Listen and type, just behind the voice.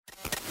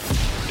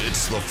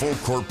It's the Full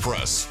Court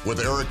Press with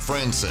Eric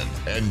Frandsen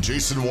and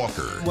Jason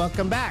Walker.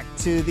 Welcome back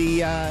to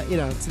the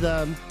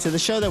to the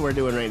show that we're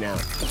doing right now.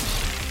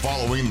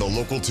 Following the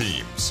local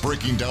teams,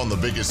 breaking down the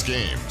biggest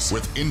games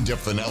with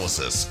in-depth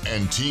analysis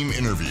and team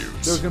interviews.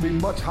 There's going to be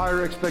much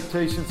higher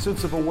expectations,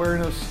 sense of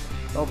awareness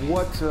of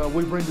what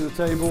we bring to the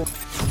table.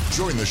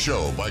 Join the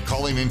show by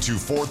calling into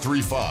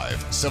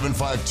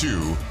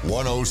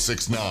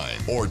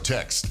 435-752-1069 or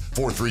text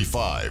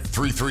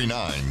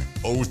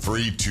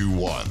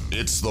 435-339-0321.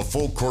 It's the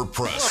Full Court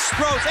Press.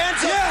 Throws,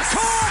 ends yes!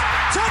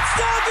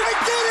 Touchdown, did he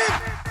get it?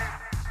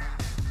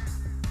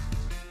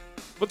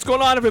 What's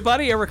going on,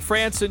 everybody? Eric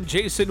Frandsen,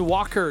 Jason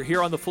Walker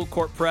here on the Full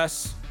Court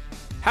Press.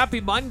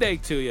 Happy Monday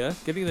to you.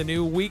 Getting the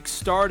new week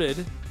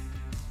started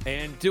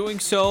and doing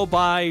so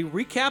by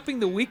recapping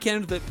the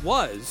weekend that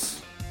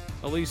was,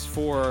 at least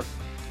for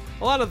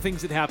a lot of the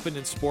things that happened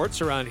in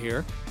sports around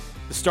here.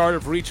 The start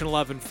of Region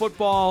 11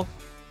 football.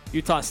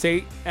 Utah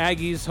State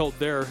Aggies hold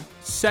their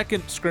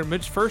second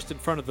scrimmage, first in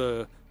front of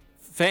the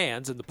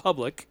fans and the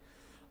public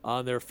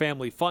on their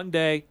Family Fun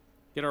Day.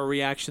 Get our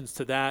reactions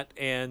to that,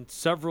 and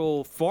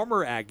several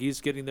former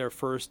Aggies getting their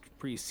first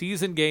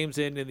preseason games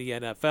in the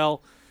NFL.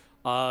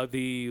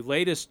 The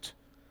latest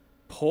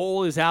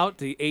poll is out.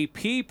 The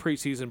AP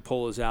preseason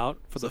poll is out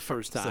for the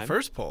first time. It's the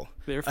first poll.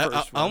 Their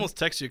first I almost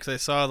texted you because I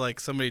saw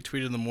somebody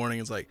tweeted in the morning.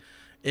 It's like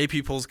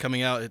AP poll's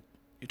coming out at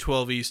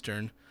 12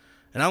 Eastern.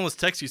 And I almost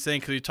texted you saying,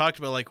 because we talked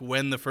about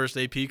when the first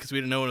AP, because we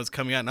didn't know when it was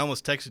coming out, and I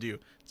almost texted you,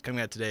 it's coming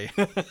out today.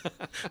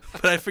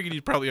 But I figured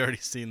you'd probably already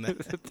seen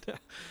that.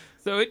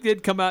 So it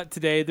did come out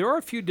today. There are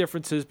a few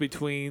differences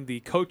between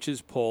the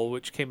coaches poll,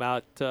 which came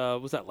out,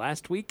 was that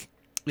last week?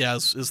 Yeah, I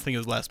think it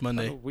was last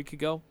Monday. A week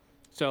ago.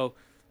 So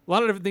a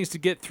lot of different things to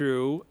get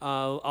through.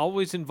 I'll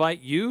always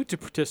invite you to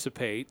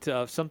participate.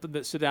 Something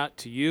that stood out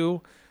to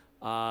you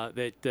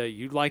that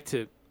you'd like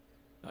to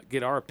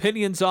get our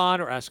opinions on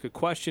or ask a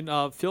question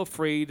of, feel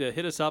free to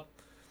hit us up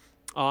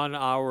on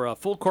our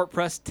Full Court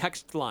Press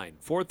text line,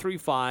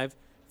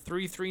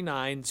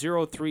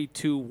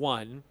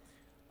 435-339-0321.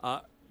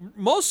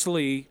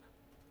 Mostly,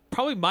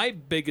 probably my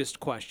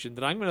biggest question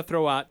that I'm going to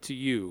throw out to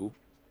you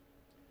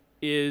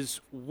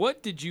is,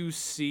 what did you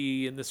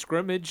see in the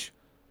scrimmage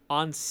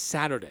on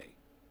Saturday?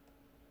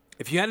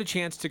 If you had a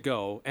chance to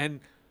go,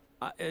 and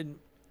I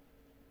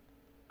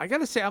got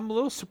to say, I'm a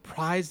little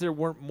surprised there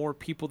weren't more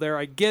people there.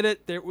 I get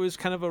it. There was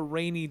kind of a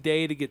rainy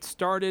day to get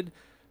started,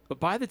 but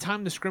by the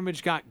time the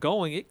scrimmage got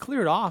going, it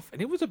cleared off,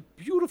 and it was a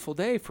beautiful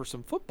day for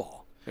some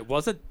football. It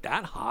wasn't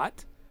that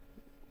hot.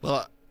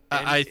 Well,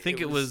 I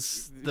think it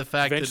was the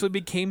fact that eventually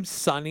became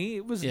sunny.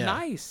 It was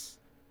nice.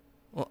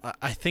 Well,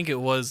 I think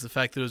it was the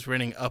fact that it was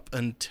raining up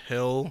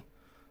until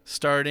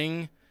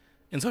starting.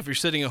 And so if you're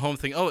sitting at home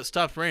thinking, oh, it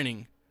stopped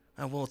raining.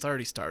 Well, it's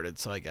already started,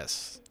 so I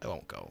guess I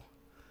won't go.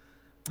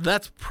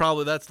 At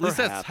least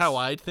that's how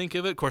I'd think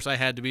of it. Of course, I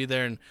had to be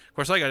there, and of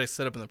course, I got to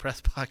sit up in the press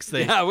box.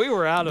 We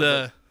were out of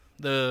it.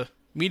 The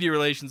media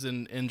relations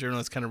and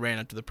journalists kind of ran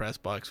up to the press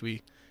box.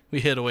 We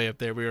hid away up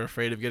there. We were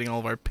afraid of getting all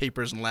of our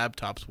papers and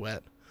laptops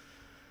wet.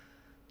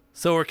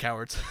 So we're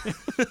cowards.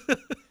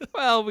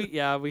 Well, we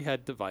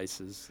had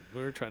devices.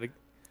 We were trying to.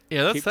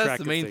 Yeah, that's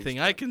the main thing.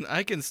 I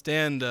can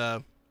stand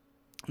the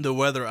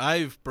weather.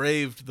 I've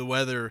braved the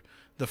weather,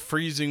 the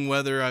freezing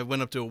weather. I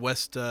went up to a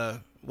west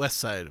side,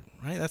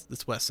 right?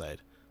 That's west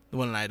side, the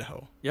one in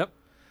Idaho. Yep.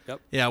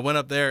 Yeah, I went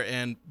up there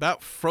and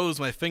about froze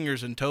my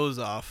fingers and toes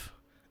off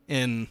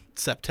in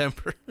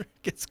September. It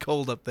gets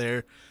cold up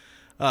there.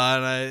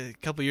 And a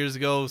couple years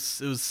ago,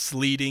 it was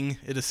sleeting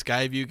at a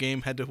Skyview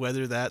game. Had to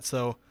weather that,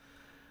 so.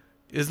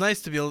 It's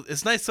nice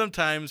it's nice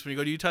sometimes when you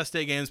go to Utah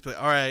State games, but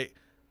all right,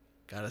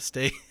 gotta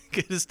stay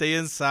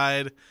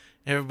inside.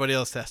 Everybody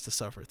else has to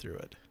suffer through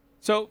it.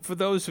 So for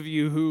those of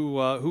you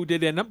who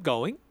did end up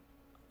going,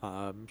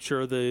 I'm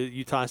sure the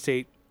Utah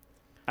State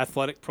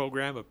athletic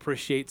program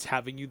appreciates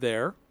having you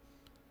there.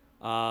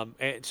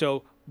 And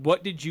so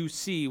what did you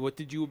see? What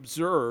did you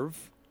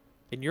observe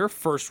in your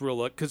first real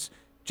look? Because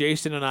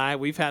Jason and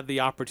we've had the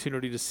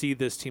opportunity to see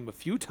this team a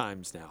few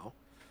times now,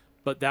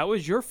 but that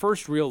was your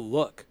first real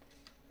look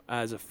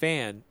as a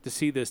fan to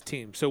see this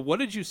team. So what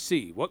did you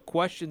see? What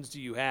questions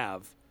do you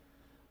have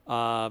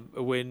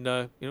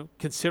when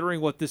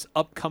considering what this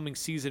upcoming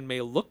season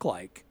may look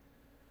like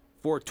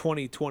for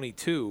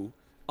 2022?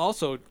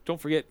 Also, don't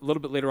forget, a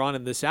little bit later on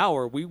in this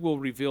hour, we will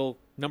reveal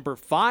number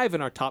 5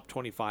 in our top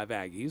 25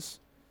 Aggies.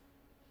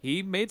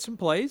 He made some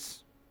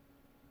plays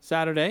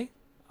Saturday.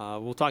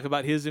 We'll talk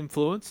about his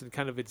influence and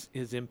kind of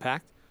his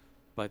impact.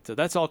 But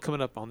that's all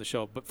coming up on the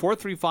show. But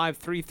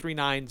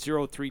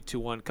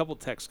 435-339-0321. A couple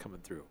texts coming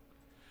through.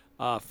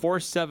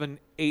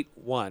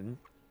 4781.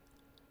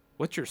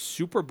 What's your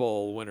Super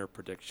Bowl winner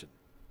prediction?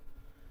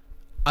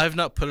 I've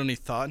not put any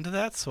thought into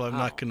that, so I'm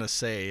not going to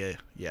say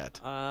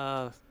yet.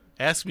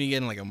 Ask me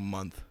again in a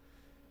month.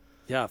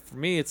 Yeah, for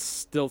me, it's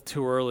still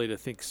too early to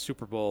think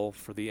Super Bowl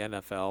for the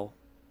NFL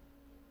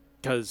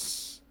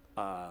because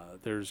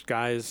there's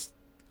guys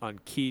on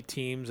key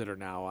teams that are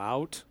now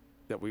out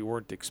that we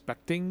weren't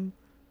expecting.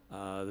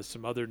 There's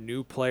some other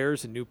new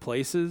players in new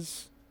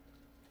places.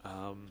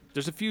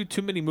 There's a few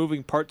too many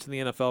moving parts in the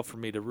NFL for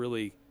me to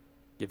really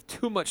give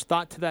too much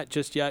thought to that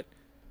just yet.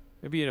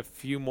 Maybe in a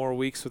few more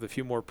weeks with a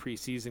few more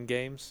preseason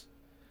games.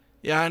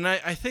 Yeah, and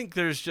I think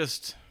there's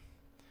just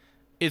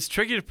 – it's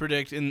tricky to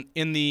predict. In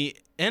the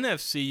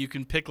NFC, you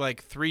can pick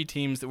like 3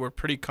 teams that we're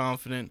pretty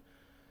confident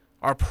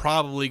are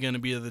probably going to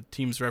be the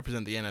teams that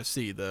represent the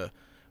NFC, the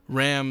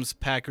Rams,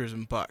 Packers,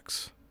 and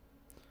Bucks.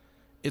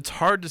 It's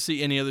hard to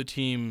see any other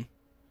team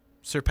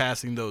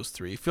surpassing those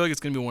 3. I feel like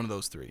it's going to be one of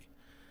those 3.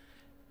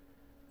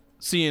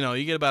 So,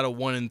 you get about a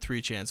 1 in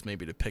 3 chance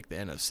maybe to pick the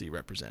NFC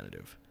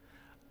representative.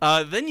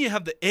 Then you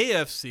have the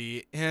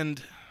AFC,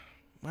 and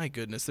my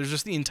goodness, there's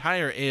just the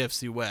entire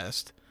AFC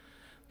West.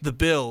 The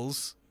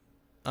Bills,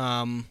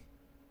 and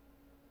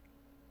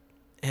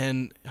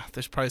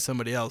there's probably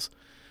somebody else.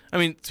 I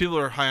mean, people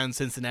are high on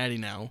Cincinnati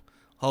now.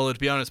 Although, to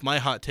be honest, my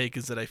hot take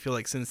is that I feel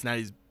like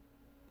Cincinnati's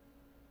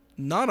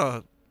not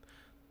a...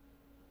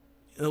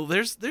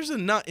 There's a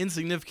not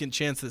insignificant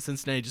chance that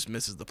Cincinnati just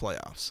misses the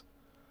playoffs.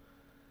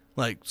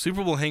 Like,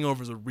 Super Bowl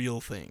hangover is a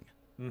real thing.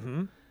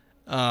 Mm-hmm.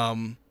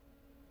 Of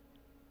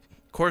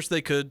course,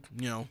 they could,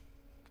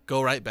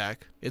 go right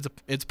back. It's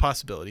a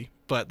possibility.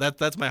 But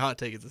that's my hot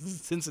take.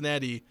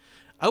 Cincinnati,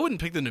 I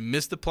wouldn't pick them to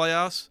miss the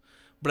playoffs,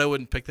 but I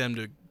wouldn't pick them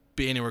to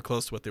be anywhere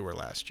close to what they were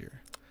last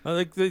year. I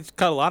think they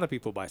caught a lot of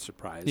people by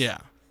surprise. Yeah.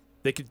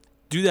 They could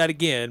do that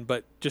again,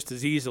 but just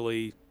as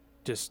easily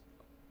just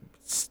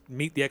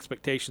meet the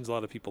expectations a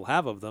lot of people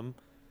have of them,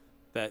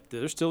 that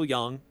they're still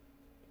young.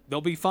 They'll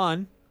be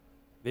fun.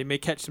 They may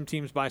catch some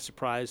teams by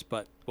surprise,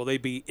 but will they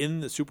be in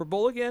the Super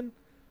Bowl again?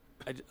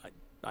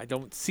 I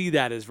don't see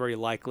that as very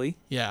likely.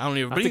 Yeah, I don't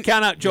even... Not to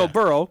count out Joe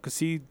Burrow, because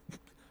he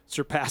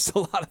surpassed a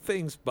lot of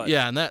things. But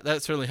yeah, and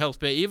that certainly helps.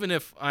 But even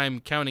if I'm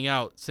counting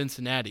out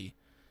Cincinnati,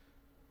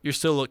 you're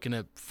still looking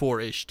at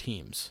 4-ish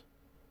teams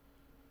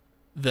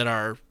that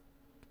are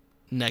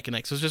neck and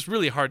neck. So it's just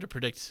really hard to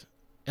predict.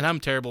 And I'm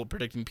terrible at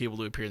predicting people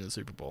to appear in the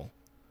Super Bowl.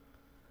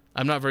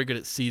 I'm not very good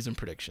at season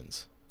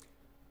predictions.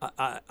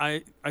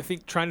 I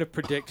think trying to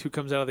predict who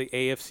comes out of the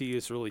AFC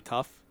is really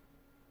tough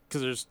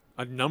because there's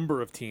a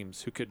number of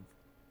teams who could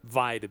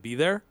vie to be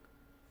there.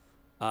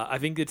 I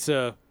think it's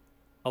a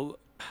little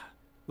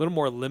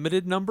more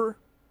limited number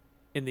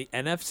in the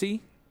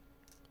NFC.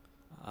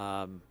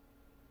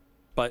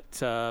 But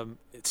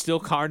it's still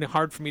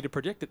hard for me to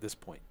predict at this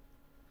point.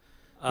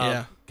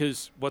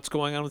 Because what's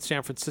going on with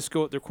San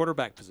Francisco at their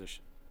quarterback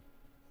position?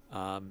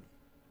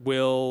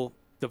 Will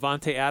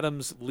Davante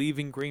Adams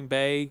leaving Green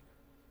Bay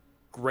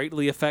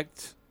greatly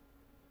affect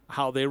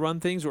how they run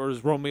things, or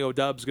is Romeo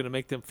Doubs going to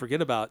make them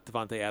forget about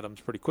Davante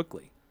Adams pretty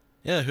quickly?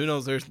 Yeah, who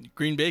knows?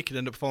 Green Bay could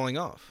end up falling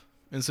off,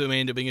 and so it may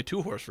end up being a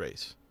 2-horse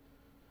race.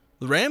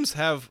 The Rams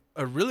have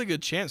a really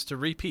good chance to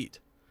repeat,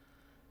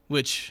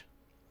 which,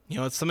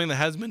 it's something that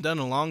hasn't been done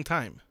in a long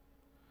time.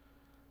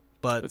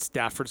 But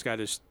Stafford's got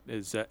his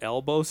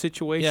elbow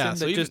situation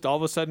so that just all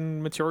of a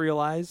sudden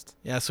materialized.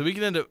 Yeah, so we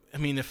can end up. I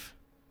mean,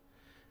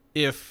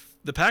 if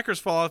the Packers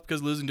fall off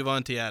because of losing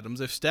Davante Adams,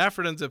 if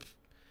Stafford ends up,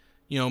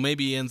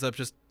 maybe he ends up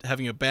just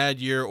having a bad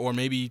year, or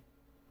maybe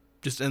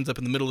just ends up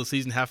in the middle of the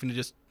season having to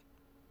just,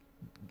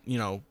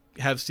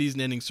 have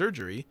season-ending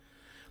surgery,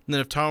 and then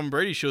if Tom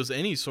Brady shows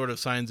any sort of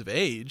signs of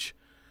age,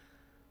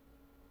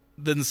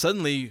 then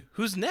suddenly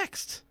who's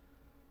next?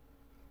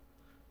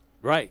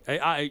 Right.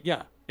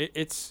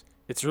 It's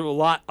a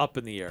lot up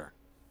in the air.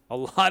 A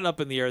lot up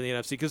in the air in the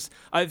NFC because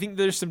I think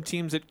there's some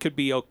teams that could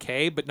be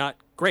okay but not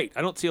great.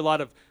 I don't see a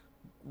lot of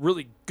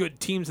really good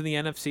teams in the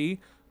NFC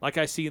like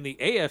I see in the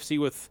AFC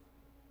with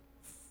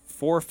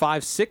 4,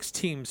 5, 6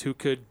 teams who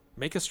could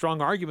make a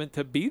strong argument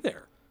to be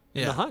there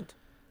in the hunt.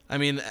 I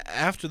mean,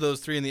 after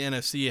those 3 in the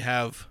NFC, you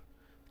have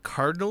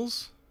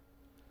Cardinals,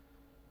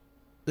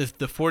 the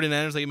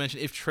 49ers, like you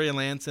mentioned. If Trey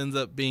Lance ends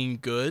up being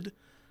good,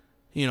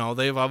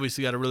 they've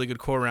obviously got a really good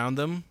core around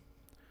them.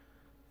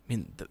 I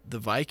mean, the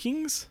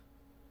Vikings,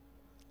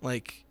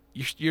 like,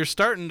 you're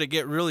starting to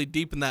get really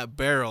deep in that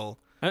barrel.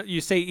 You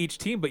say each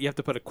team, but you have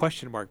to put a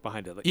question mark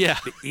behind it. Like, yeah.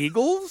 The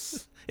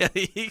Eagles? Yeah,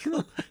 the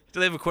Eagles. Do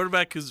they have a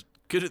quarterback who's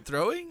good at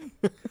throwing?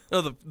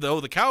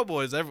 The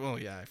Cowboys.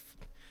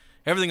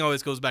 Everything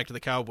always goes back to the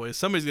Cowboys.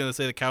 Somebody's going to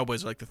say the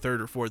Cowboys are like the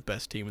 3rd or 4th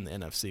best team in the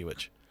NFC,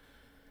 which,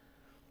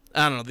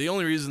 I don't know. The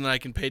only reason that I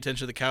can pay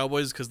attention to the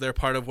Cowboys is because they're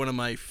part of one of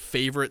my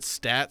favorite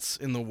stats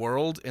in the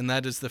world, and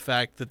that is the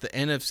fact that the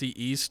NFC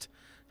East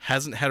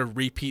hasn't had a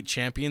repeat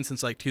champion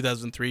since like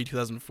 2003,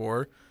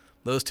 2004,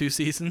 those 2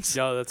 seasons.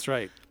 Yeah, that's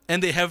right.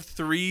 And they have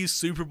 3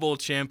 Super Bowl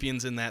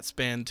champions in that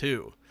span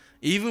too.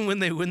 Even when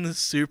they win the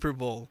Super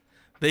Bowl,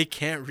 they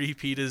can't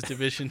repeat his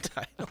division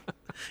title.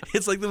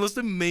 It's like the most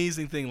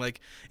amazing thing. Like,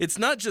 it's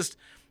not just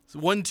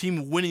one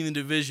team winning the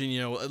division,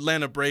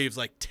 Atlanta Braves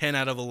like 10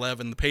 out of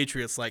 11, the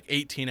Patriots like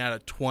 18 out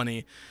of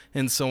 20,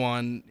 and so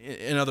on,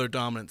 in other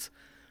dominance.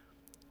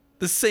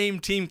 The same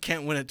team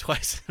can't win it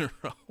twice in a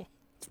row.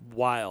 It's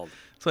wild.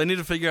 So I need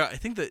to figure out, I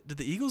think did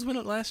the Eagles win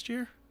it last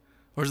year?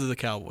 Or is it the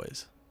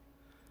Cowboys?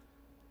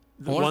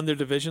 Won their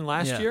division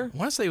last year? I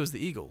want to say it was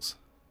the Eagles.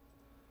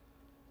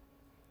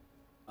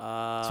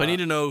 So I need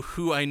to know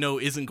who I know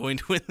isn't going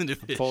to win the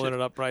division. Pulling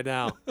it up right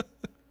now.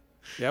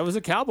 Yeah, it was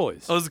the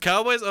Cowboys. Oh, it was the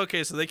Cowboys?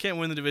 Okay, so they can't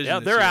win the division. Yeah,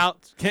 this they're year.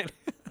 out. Can't.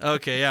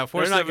 Okay, yeah.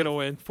 They're not going to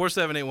win.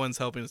 4781's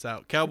helping us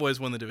out. Cowboys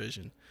won the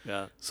division.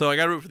 Yeah. So I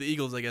got to root for the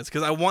Eagles, I guess,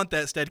 because I want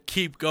that stat to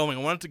keep going.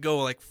 I want it to go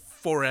like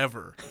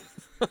forever.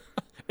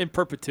 In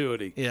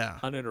perpetuity. Yeah.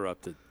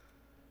 Uninterrupted.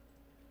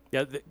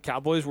 Yeah, the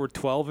Cowboys were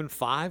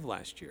 12-5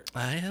 last year.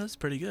 Yeah, that's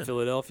pretty good.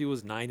 Philadelphia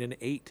was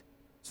 9-8.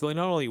 So they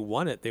not only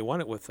won it, they won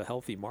it with a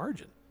healthy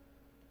margin.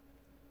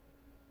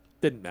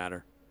 Didn't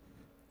matter.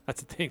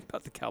 That's the thing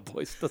about the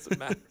Cowboys. Doesn't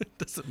matter.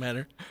 Doesn't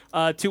matter.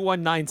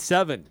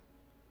 2197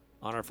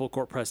 on our Full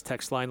Court Press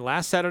text line.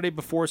 Last Saturday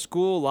before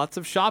school, lots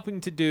of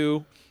shopping to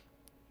do.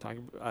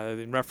 Talking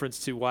in reference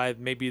to why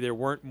maybe there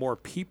weren't more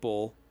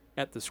people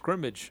at the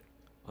scrimmage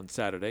on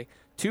Saturday.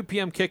 2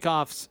 p.m.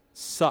 kickoffs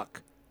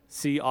suck.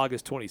 See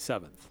August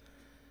 27th.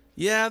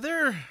 Yeah,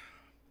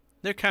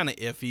 they're kind of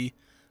iffy.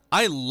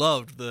 I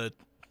loved the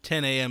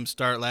 10 a.m.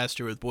 start last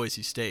year with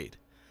Boise State.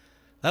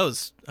 That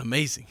was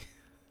amazing.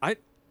 I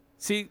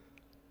see.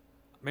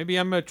 Maybe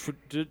I'm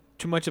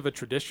too much of a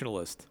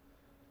traditionalist.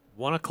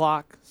 1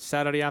 o'clock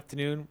Saturday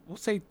afternoon. We'll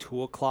say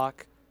 2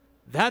 o'clock.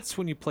 That's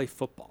when you play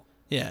football.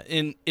 Yeah,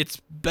 and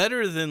it's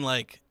better than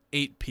like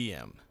 8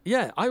 p.m.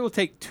 Yeah, I will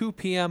take 2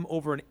 p.m.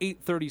 over an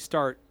 8:30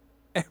 start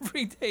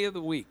every day of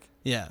the week.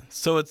 Yeah,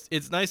 so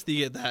it's nice to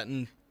get that,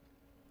 and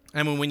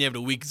I mean when you have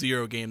a week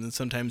 0 game, then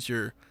sometimes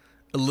you're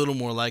a little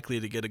more likely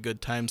to get a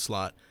good time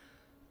slot.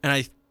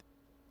 And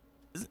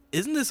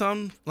isn't this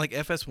on like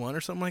FS1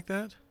 or something like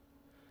that?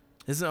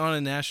 Isn't it on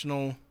a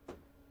national?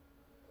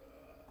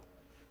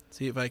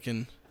 See if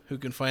who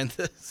can find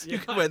this? Yeah, you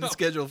can find the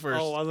schedule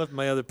first. Oh, I left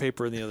my other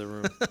paper in the other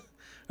room. All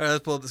right,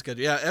 let's pull up the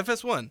schedule. Yeah,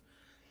 FS1.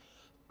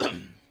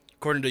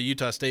 According to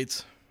Utah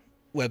State's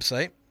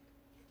website.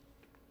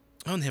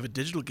 Oh, and they have a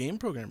digital game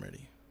program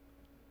ready.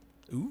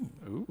 Ooh.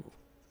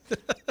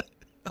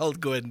 I'll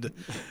go ahead and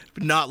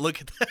not look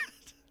at that.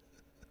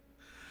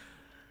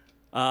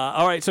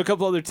 All right, so a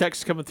couple other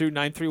texts coming through.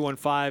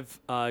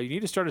 9315. You need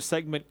to start a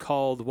segment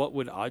called "What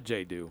Would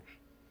AJ Do?"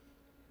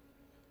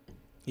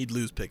 He'd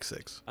lose pick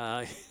 6.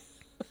 I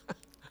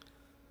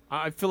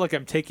feel like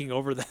I'm taking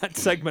over that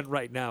segment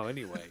right now.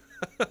 Anyway.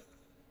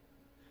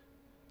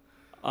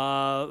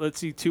 Let's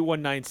see.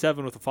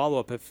 2197 with a follow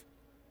up.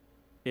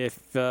 If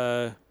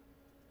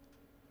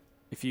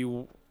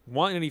you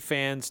want any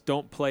fans,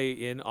 don't play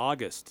in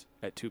August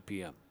at 2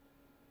 p.m.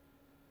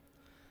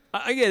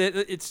 I get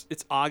it.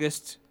 It's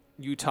August,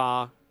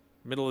 Utah,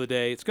 middle of the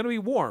day. It's going to be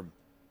warm.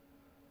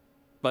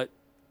 But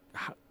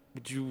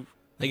would you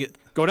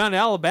go down to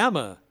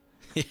Alabama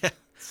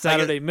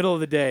Saturday, middle of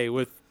the day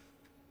with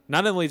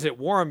not only is it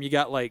warm, you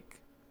got like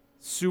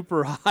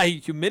super high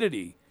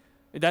humidity.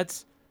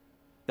 That's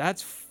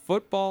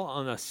football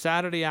on a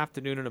Saturday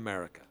afternoon in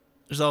America.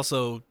 There's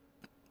also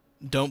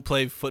don't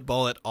play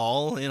football at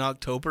all in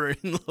October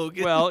in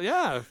Logan. Well,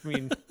 yeah. I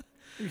mean,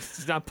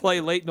 does not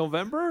play late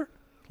November?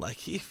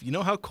 Like, if you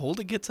know how cold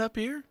it gets up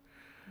here?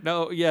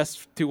 No, yes,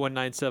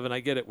 2197. I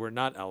get it. We're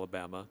not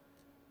Alabama.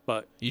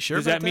 But you sure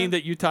does about that mean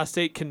that Utah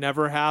State can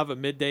never have a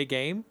midday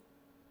game?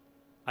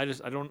 I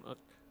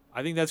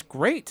think that's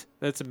great.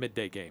 That's a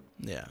midday game.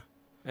 Yeah.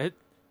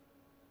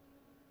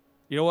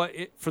 You know what?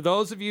 For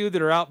those of you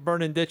that are out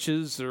burning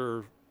ditches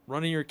or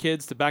running your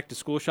kids to back to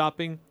school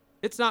shopping,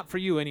 it's not for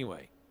you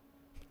anyway.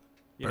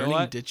 You burning know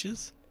what?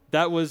 ditches?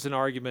 That was an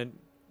argument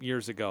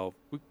years ago.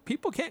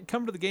 People can't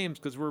come to the games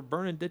because we're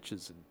burning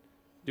ditches and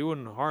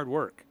doing hard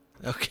work.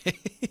 Okay.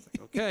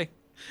 Okay.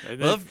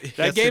 Well,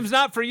 that game's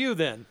not for you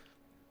then.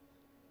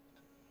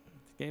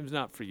 The game's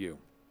not for you.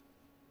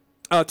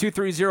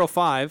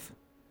 2305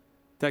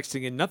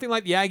 texting in, nothing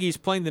like the Aggies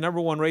playing the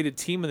number 1 rated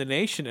team in the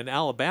nation in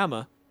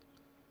Alabama.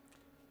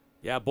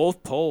 Yeah,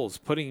 both polls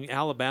putting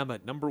Alabama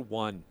at number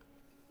 1.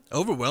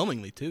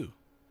 Overwhelmingly, too.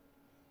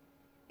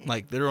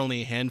 Like, there are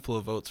only a handful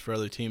of votes for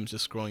other teams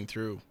just scrolling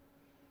through.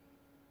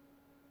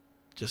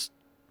 Just,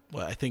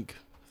 I think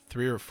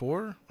 3 or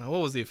 4? What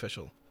was the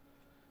official?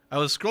 I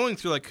was scrolling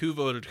through, like, who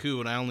voted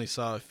who, and I only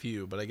saw a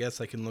few, but I guess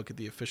I can look at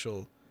the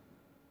official.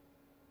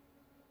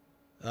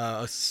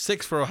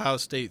 6 for Ohio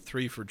State,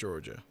 3 for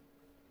Georgia.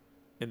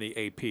 In the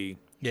AP.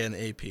 Yeah, in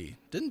the AP.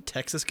 Didn't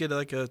Texas get,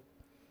 like, a...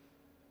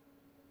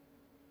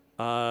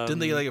 didn't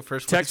they get, like, a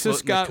first place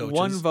Texas vote got in the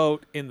 1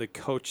 vote in the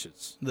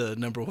coaches. The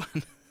number 1.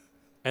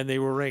 And they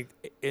were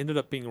ended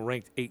up being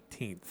ranked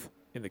 18th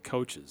in the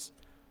coaches.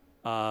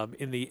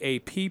 In the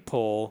AP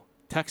poll,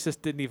 Texas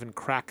didn't even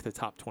crack the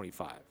top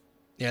 25.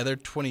 Yeah, they're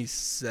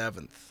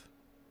 27th.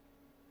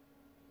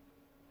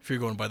 If you're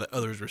going by the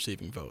others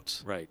receiving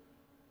votes. Right.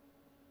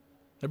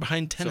 They're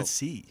behind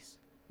Tennessee. So,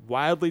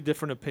 wildly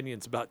different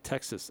opinions about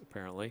Texas,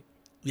 apparently.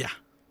 Yeah.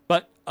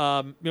 But,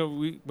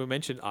 we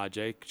mentioned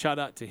AJ. Shout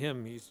out to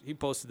him. He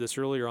posted this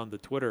earlier on the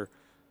Twitter.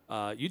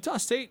 Utah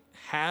State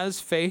has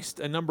faced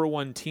a number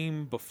 1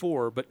 team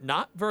before, but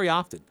not very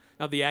often.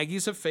 Now, the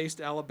Aggies have faced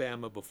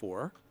Alabama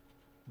before,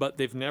 but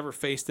they've never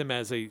faced them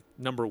as a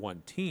number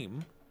 1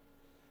 team.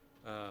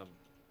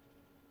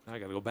 I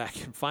got to go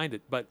back and find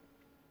it. But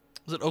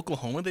Was it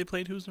Oklahoma they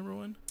played? Who's number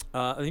one?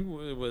 I think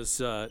it was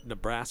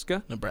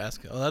Nebraska.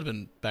 Nebraska. Oh, that'd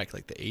been back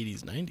like the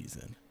 80s, 90s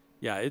then.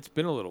 Yeah, it's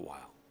been a little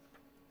while.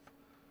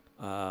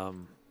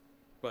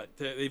 But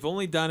they've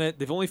only done it.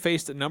 They've only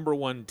faced a number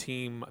one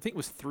team. I think it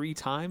was 3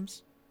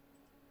 times.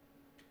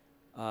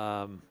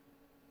 So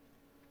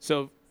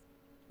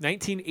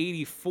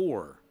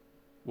 1984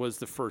 was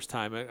the first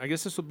time. I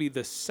guess this will be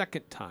the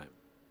second time.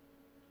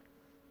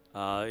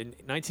 In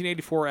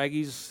 1984,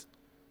 Aggies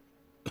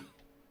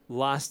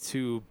lost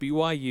to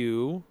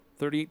BYU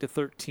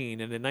 38-13,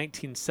 and in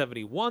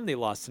 1971 they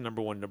lost to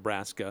number one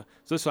Nebraska.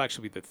 So this will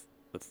actually be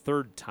the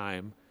third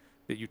time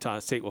that Utah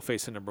State will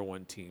face a number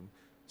one team.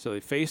 So they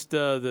faced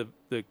the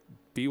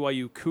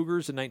BYU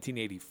Cougars in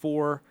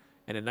 1984,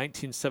 and in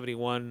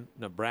 1971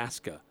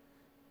 Nebraska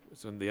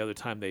was when the other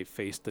time they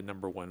faced the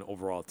number one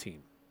overall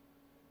team.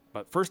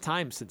 But first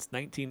time since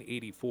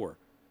 1984.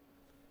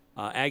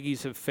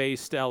 Aggies have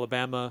faced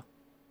Alabama.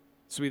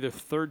 This will be their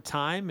third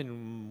time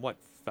in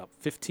about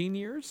 15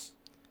 years?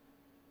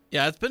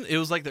 Yeah, it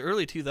was like the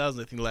early 2000s,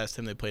 I think, the last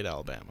time they played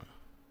Alabama.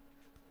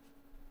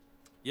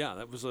 Yeah,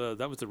 that was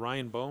the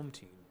Ryan Boehm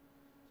team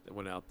that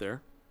went out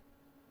there.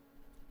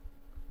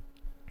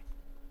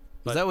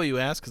 Was that what you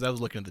asked? Because I was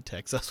looking at the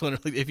text. I was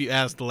wondering if you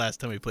asked the last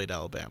time we played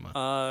Alabama.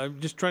 I'm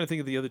just trying to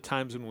think of the other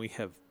times when we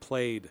have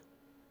played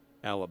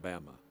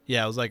Alabama.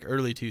 Yeah, it was like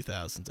early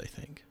 2000s, I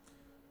think.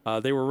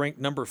 They were ranked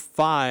number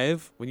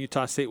 5 when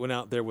Utah State went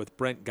out there with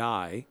Brent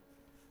Guy.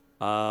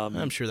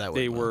 I'm sure that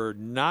they went well. were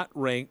not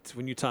ranked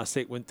when Utah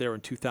State went there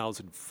in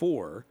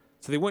 2004.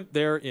 So they went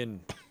there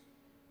in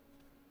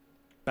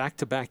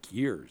back-to-back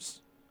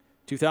years,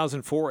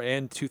 2004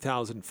 and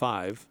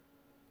 2005.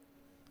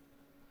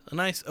 A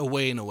nice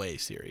away and away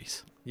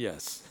series.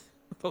 Yes,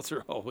 those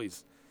are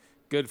always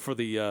good for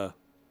the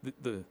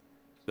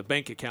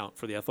bank account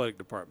for the athletic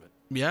department.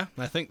 Yeah,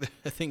 I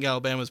think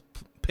Alabama's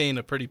paying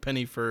a pretty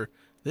penny for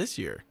this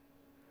year.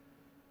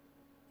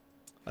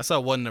 I saw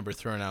one number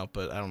thrown out,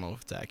 but I don't know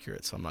if it's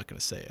accurate, so I'm not going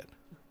to say it.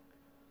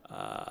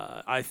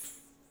 I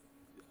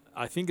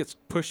think it's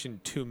pushing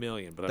 $2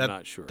 million, but I'm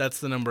not sure. That's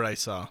the number I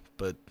saw,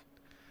 but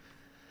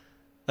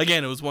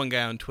again, it was one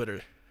guy on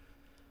Twitter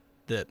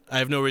that I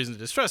have no reason to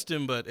distrust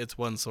him, but it's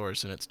one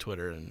source and it's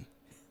Twitter, and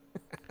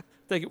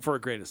take it for a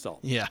grain of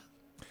salt. Yeah.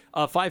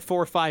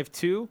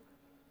 5452.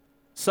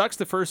 Sucks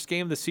the first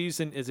game of the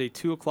season is a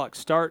 2 o'clock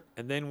start,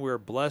 and then we're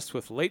blessed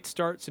with late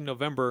starts in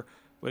November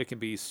when it can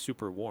be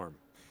super warm.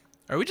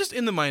 Are we just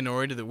in the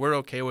minority that we're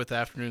okay with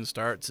afternoon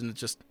starts and it's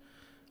just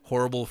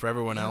horrible for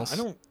everyone else? I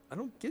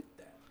don't get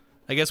that.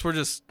 I guess we're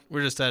just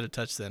out of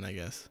touch then, I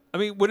guess. I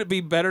mean, would it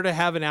be better to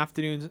have an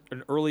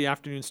early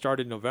afternoon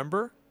start in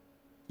November?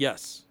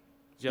 Yes.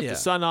 You have the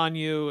sun on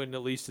you, and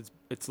at least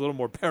it's a little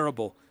more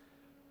bearable.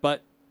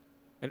 But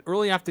an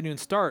early afternoon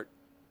start,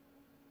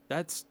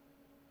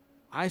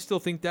 I still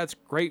think that's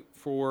great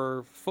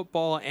for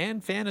football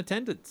and fan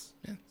attendance.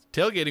 Yeah.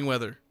 Tailgating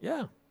weather.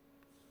 Yeah.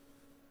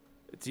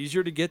 It's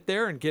easier to get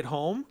there and get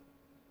home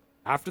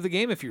after the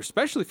game,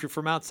 especially if you're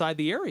from outside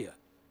the area.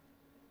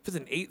 If it's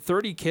an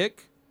 8:30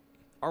 kick,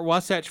 our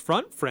Wasatch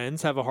Front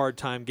friends have a hard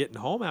time getting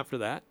home after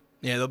that.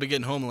 Yeah, they'll be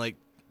getting home like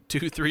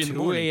 2, 3 in the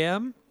morning. 2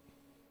 a.m.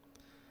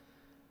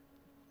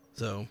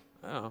 So,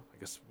 I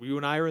guess you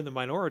and I are in the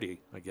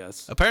minority, I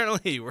guess.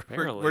 Apparently.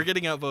 We're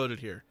getting outvoted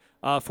here.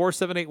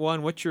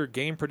 4781, what's your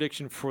game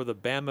prediction for the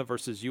Bama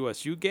versus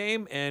USU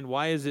game, and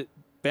why is it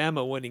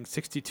Bama winning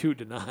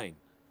 62-9?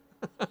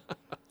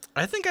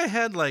 I think I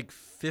had like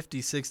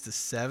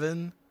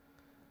 56-7.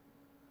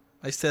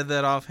 I said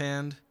that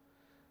offhand.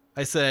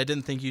 I said I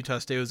didn't think Utah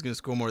State was going to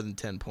score more than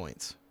 10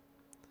 points.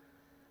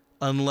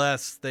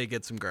 Unless they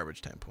get some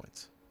garbage time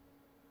points.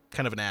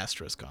 Kind of an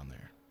asterisk on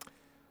there.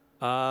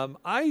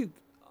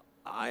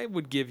 I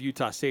would give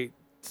Utah State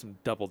some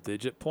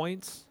double-digit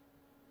points,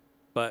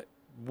 but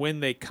when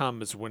they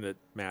come is when it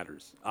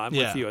matters. I'm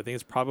with you. I think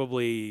it's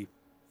probably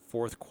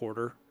fourth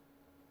quarter.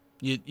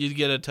 You'd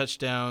get a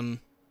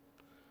touchdown,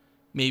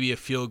 maybe a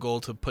field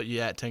goal to put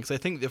you at 10. Because I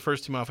think the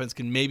first team offense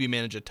can maybe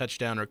manage a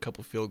touchdown or a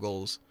couple field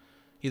goals,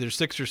 either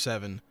 6 or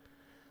 7.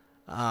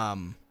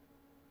 And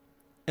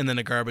then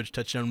a garbage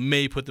touchdown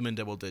may put them in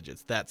double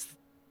digits. That's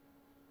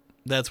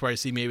where I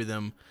see maybe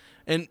them.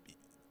 And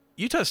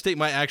Utah State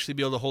might actually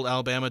be able to hold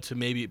Alabama to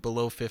maybe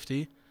below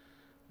 50.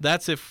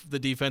 That's if the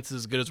defense is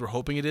as good as we're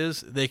hoping it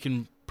is. They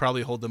can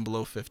probably hold them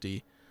below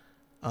 50,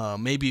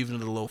 maybe even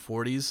to the low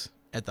 40s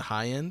at the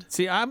high end.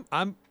 See, I'm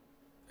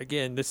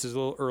again, this is a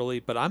little early,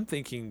 but I'd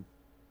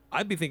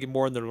be thinking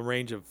more in the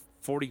range of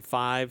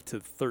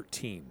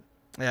 45-13.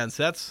 Yeah, and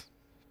so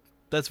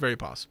that's very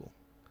possible.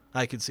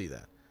 I could see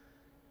that.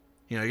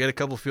 You get a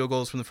couple field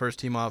goals from the first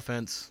team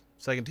offense,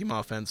 second team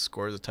offense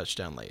scores a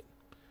touchdown late.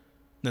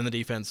 Then the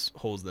defense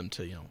holds them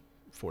to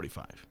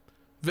 45.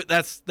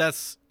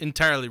 That's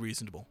entirely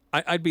reasonable.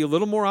 I'd be a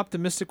little more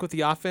optimistic with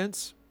the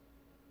offense,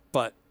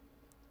 but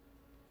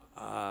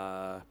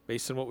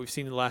based on what we've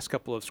seen in the last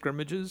couple of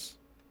scrimmages,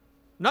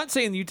 I'm not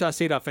saying the Utah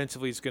State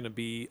offensively is going to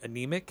be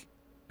anemic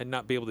and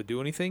not be able to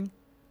do anything.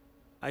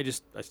 I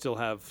still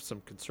have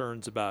some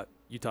concerns about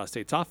Utah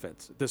State's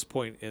offense at this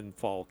point in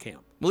fall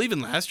camp. Well, even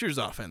last year's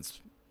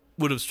offense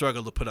would have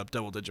struggled to put up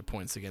double-digit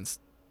points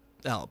against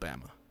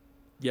Alabama.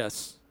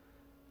 Yes.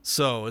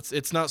 So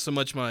it's not so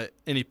much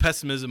any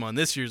pessimism on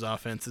this year's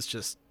offense. It's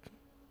just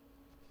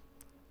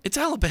it's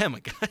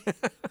Alabama, guys.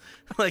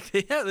 Like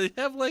they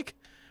have like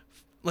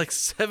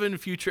 7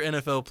 future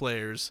NFL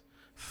players.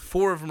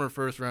 4 of them are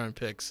first-round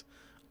picks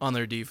on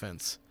their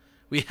defense.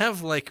 We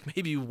have like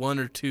maybe 1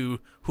 or 2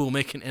 who will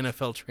make an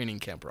NFL training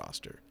camp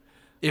roster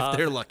if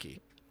they're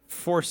lucky.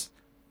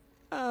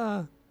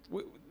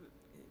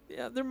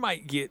 Yeah, there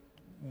might get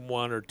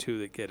 1 or 2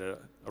 that get a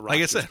roster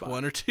like I said, spot.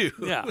 1 or 2.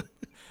 Yeah.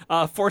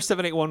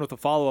 4781 with a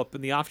follow-up.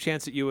 In the off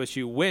chance that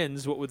USU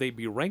wins, what would they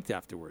be ranked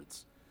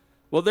afterwards?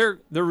 Well, they're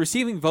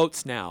receiving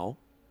votes now.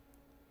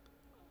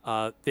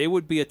 They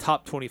would be a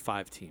top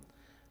 25 team.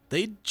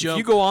 They jump. If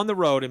you go on the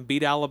road and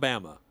beat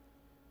Alabama,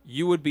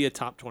 you would be a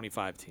top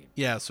 25 team.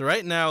 Yeah, so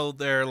right now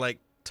they're like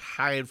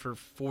tied for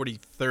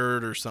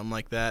 43rd or something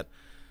like that.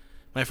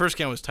 My first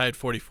count was tied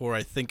 44.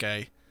 I think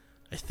it's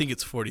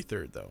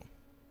 43rd though,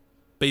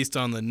 based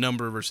on the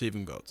number of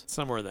receiving votes.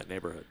 Somewhere in that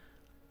neighborhood.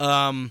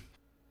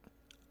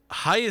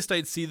 Highest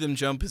I'd see them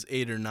jump is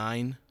 8 or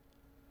 9.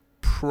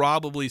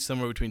 Probably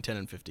somewhere between 10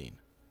 and 15.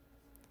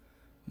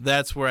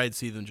 That's where I'd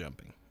see them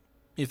jumping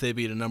if they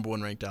beat a number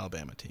 1 ranked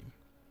Alabama team.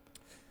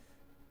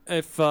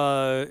 I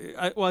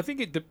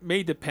think it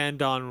may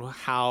depend on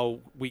how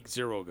week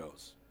 0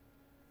 goes.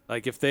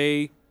 Like if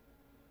they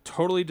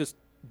totally just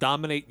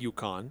dominate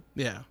UConn,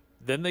 Yeah.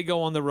 then they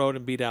go on the road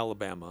and beat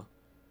Alabama,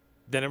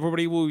 then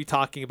everybody will be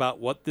talking about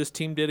what this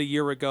team did a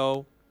year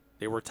ago.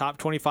 They were a top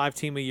 25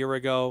 team a year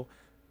ago.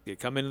 They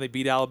come in and they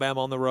beat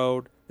Alabama on the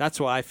road. That's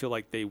why I feel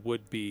like they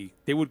would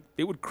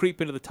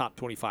creep into the top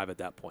 25 at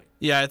that point.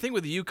 Yeah, I think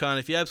with UConn,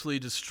 if you absolutely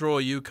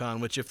destroy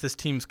UConn, which if this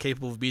team's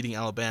capable of beating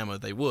Alabama,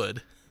 they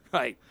would.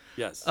 Right.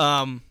 Yes.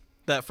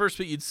 That first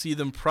week you'd see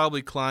them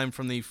probably climb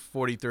from the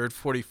 43rd,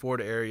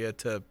 44th area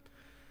to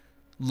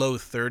low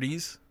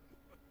 30s,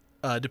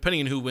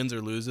 depending on who wins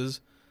or loses.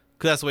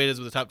 Because that's the way it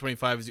is with the top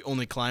 25 is you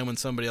only climb when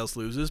somebody else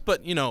loses.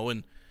 But,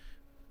 in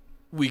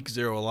week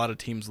 0, a lot of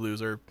teams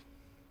lose. Or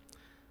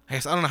I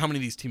guess I don't know how many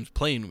of these teams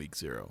play in week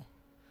 0.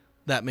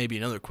 That may be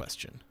another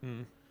question.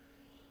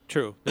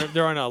 True.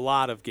 There aren't a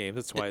lot of games.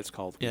 That's why it's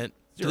called week 0.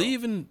 Do they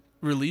even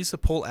release a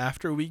poll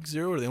after week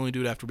 0, or do they only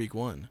do it after week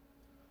 1?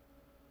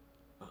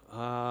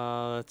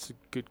 That's a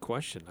good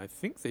question. I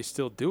think they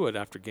still do it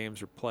after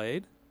games are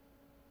played.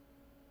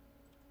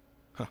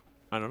 Huh.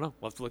 I don't know.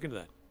 We'll have to look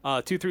into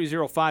that.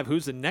 2305,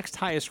 who's the next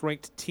highest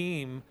ranked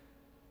team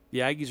the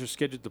Aggies are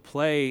scheduled to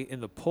play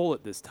in the poll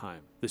at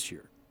this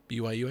year?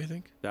 BYU, I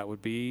think. That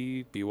would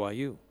be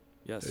BYU.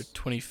 Yes. They're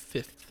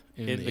 25th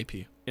in the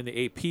AP. In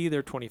the AP,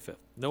 they're 25th.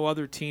 No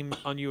other team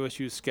on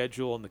USU's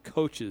schedule on the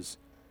coaches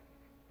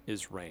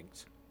is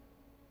ranked.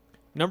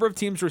 Number of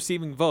teams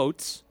receiving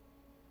votes.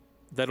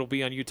 That'll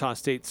be on Utah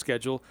State's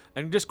schedule.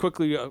 And just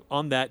quickly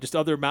on that, just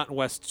other Mountain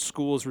West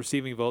schools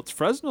receiving votes.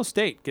 Fresno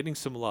State getting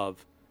some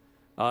love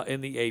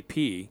in the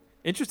AP.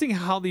 Interesting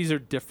how these are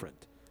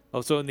different.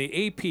 So in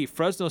the AP,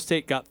 Fresno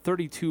State got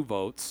 32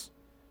 votes.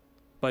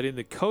 But in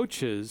the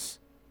coaches,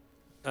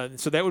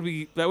 so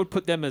that would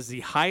put them as the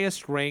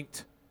highest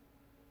ranked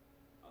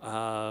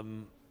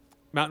Mountain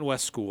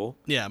West school.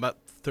 Yeah, about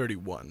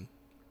 31.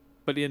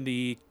 But in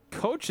the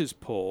coaches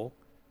poll,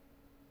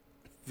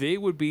 they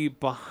would be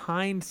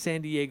behind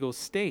San Diego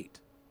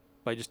State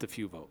by just a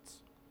few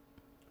votes.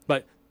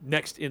 But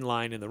next in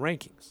line in the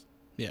rankings.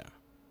 Yeah.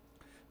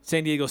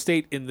 San Diego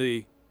State in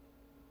the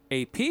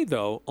AP,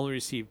 though, only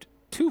received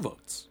 2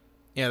 votes.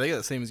 Yeah, they got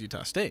the same as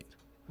Utah State.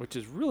 Which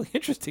is really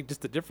interesting,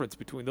 just the difference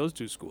between those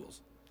 2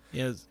 schools.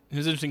 Yeah, it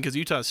was interesting because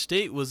Utah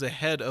State was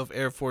ahead of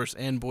Air Force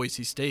and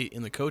Boise State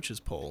in the coaches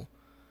poll.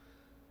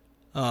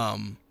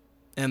 And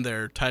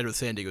they're tied with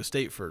San Diego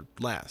State for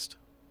last.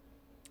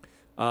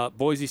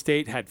 Boise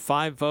State had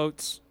 5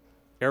 votes,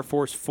 Air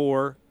Force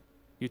 4,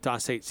 Utah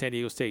State, San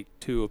Diego State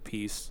 2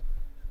 apiece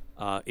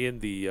in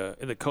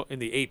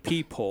the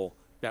AP poll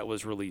that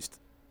was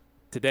released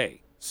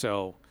today.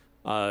 So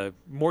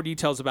more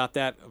details about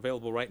that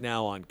available right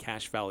now on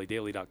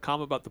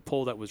CashValleyDaily.com about the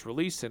poll that was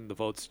released and the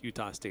votes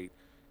Utah State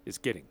is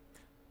getting.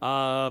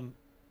 Are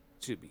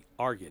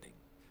getting.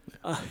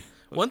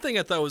 One thing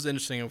I thought was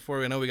interesting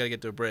before I know we got to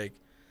get to a break.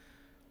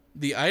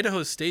 The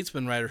Idaho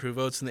Statesman writer who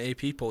votes in the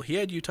AP poll, he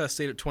had Utah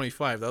State at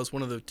 25. That was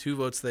one of the 2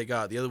 votes they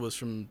got. The other was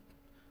from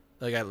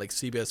a guy like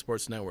CBS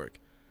Sports Network.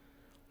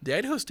 The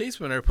Idaho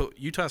Statesman writer put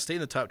Utah State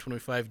in the top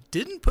 25,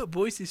 didn't put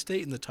Boise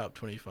State in the top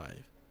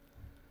 25.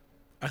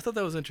 I thought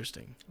that was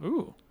interesting.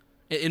 Ooh.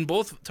 In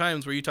both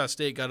times where Utah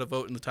State got a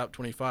vote in the top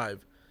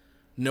 25,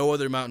 no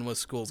other Mountain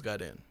West schools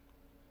got in.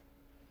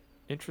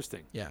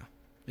 Interesting. Yeah,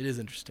 it is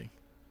interesting.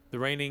 The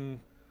reigning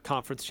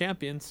conference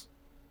champions.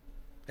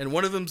 And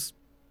one of them's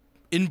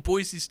in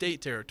Boise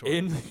State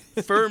territory.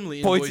 Firmly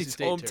in Boise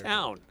State hometown.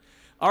 territory.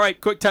 All right,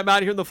 quick time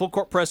out here in the Full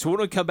Court Press. When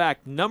we come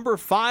back, number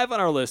 5 on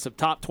our list of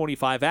top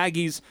 25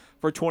 Aggies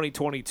for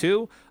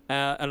 2022.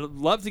 And I'd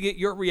love to get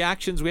your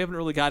reactions. We haven't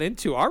really got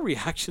into our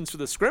reactions for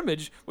the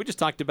scrimmage. We just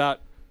talked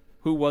about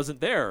who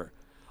wasn't there,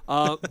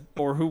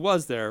 or who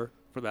was there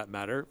for that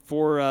matter,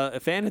 for a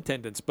fan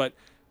attendance. But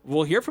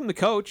we'll hear from the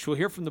coach. We'll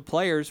hear from the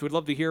players. We'd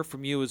love to hear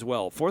from you as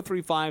well.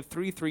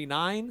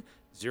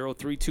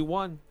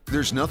 435-339-0321.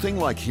 There's nothing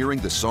like hearing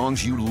the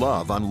songs you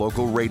love on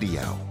local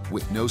radio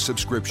with no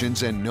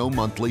subscriptions and no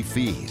monthly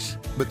fees.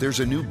 But there's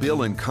a new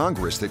bill in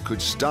Congress that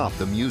could stop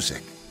the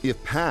music.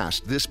 If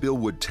passed, this bill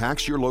would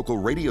tax your local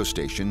radio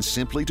station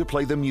simply to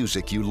play the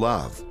music you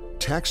love.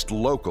 Text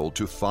LOCAL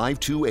to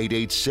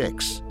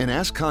 52886 and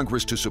ask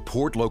Congress to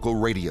support local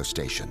radio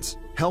stations.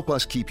 Help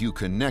us keep you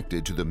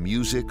connected to the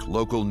music,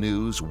 local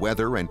news,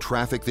 weather, and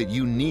traffic that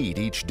you need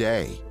each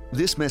day.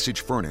 This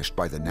message furnished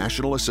by the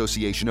National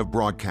Association of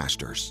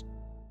Broadcasters.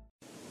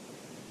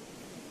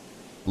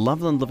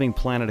 Loveland Living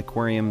Planet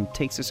Aquarium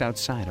takes us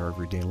outside our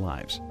everyday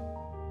lives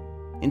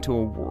into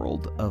a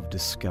world of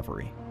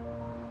discovery.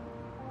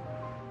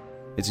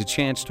 It's a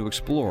chance to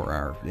explore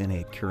our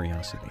innate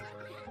curiosity,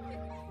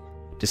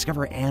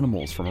 discover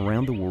animals from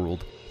around the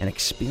world, and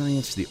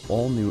experience the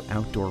all-new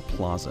outdoor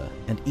plaza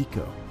and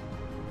eco.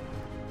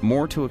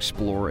 More to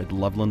explore at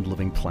Loveland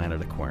Living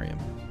Planet Aquarium.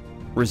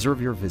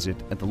 Reserve your visit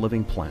at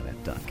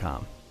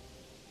thelivingplanet.com.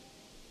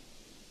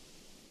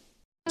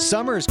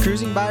 Summer is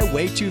cruising by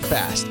way too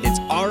fast. It's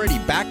already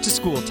back to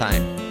school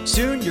time.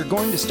 Soon, you're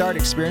going to start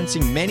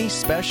experiencing many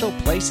special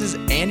places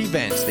and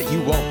events that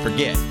you won't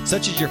forget,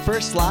 such as your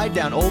first slide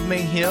down Old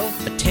Main Hill,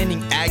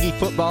 attending Aggie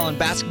football and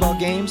basketball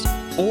games,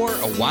 or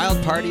a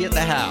wild party at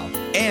the How,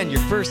 and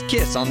your first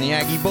kiss on the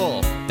Aggie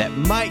Bowl. That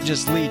might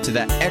just lead to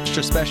that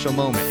extra special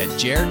moment at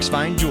Jarek's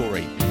Fine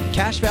Jewelry,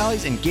 Cache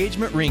Valley's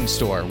engagement ring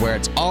store, where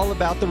it's all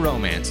about the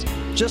romance.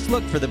 Just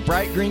look for the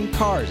bright green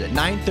cars at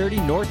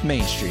 930 North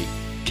Main Street.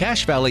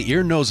 Cache Valley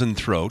Ear, Nose, and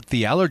Throat,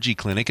 the Allergy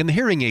Clinic, and the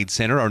Hearing Aid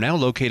Center are now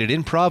located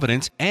in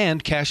Providence,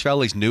 and Cache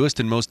Valley's newest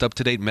and most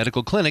up-to-date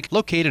medical clinic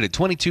located at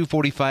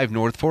 2245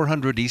 North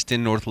 400 East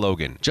in North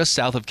Logan, just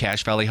south of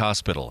Cache Valley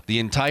Hospital. The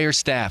entire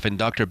staff and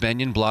Dr.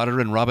 Benyon,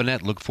 Blotter, and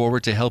Robinette look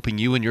forward to helping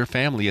you and your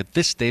family at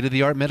this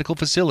state-of-the-art medical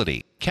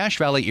facility. Cache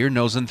Valley Ear,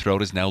 Nose, and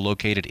Throat is now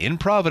located in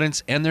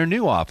Providence and their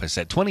new office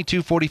at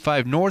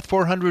 2245 North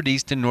 400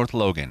 East in North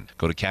Logan.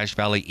 Go to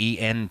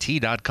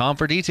CacheValleyENT.com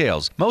for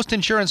details. Most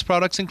insurance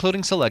products,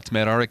 including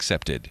SelectMed, are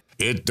accepted.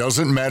 It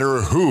doesn't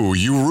matter who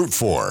you root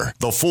for.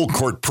 The Full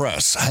Court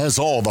Press has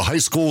all the high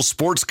school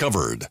sports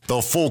covered.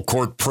 The Full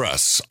Court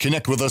Press.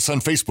 Connect with us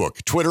on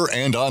Facebook, Twitter,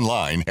 and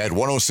online at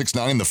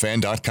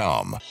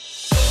 1069thefan.com.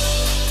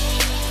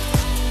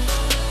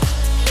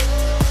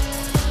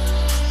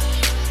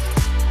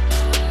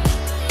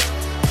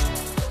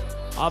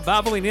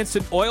 Valvoline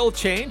Instant Oil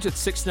Change at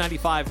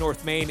 695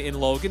 North Main in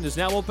Logan is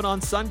now open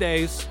on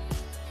Sundays.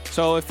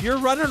 So if you're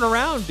running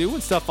around doing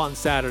stuff on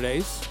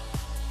Saturdays,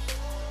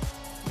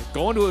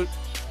 going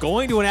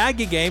to an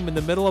Aggie game in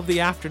the middle of the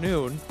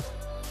afternoon,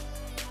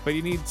 but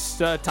you need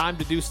time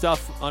to do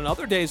stuff on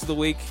other days of the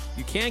week,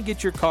 you can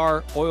get your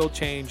car oil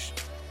change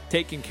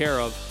taken care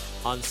of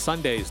on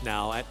Sundays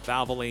now at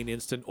Valvoline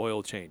Instant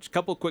Oil Change.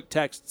 Couple quick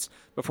texts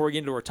before we get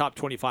into our top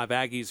 25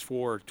 Aggies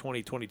for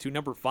 2022.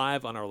 Number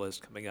 5 on our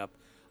list coming up.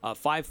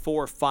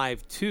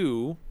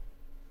 5452.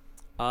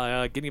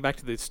 Getting back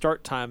to the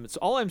start time. It's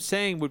all I'm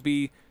saying would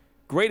be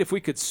great if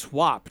we could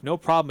swap. No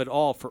problem at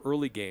all for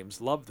early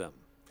games. Love them.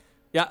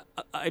 Yeah,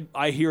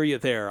 I hear you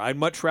there. I'd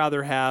much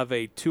rather have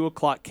a 2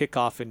 o'clock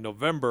kickoff in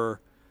November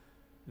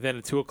than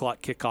a 2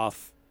 o'clock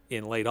kickoff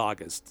in late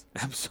August.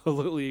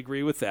 Absolutely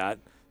agree with that.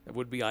 That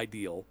would be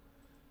ideal.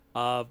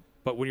 But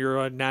when you're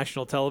on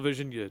national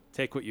television, you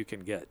take what you can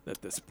get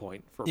at this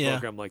point for a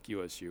program like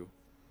USU.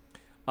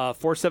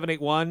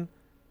 4781.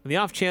 On the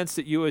off chance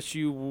that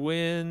USU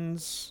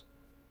wins,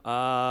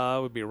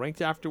 would be ranked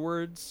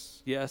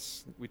afterwards.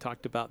 Yes, we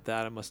talked about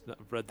that. I must not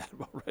have read that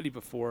already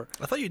before.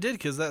 I thought you did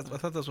because I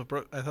thought that's what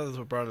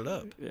brought it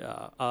up.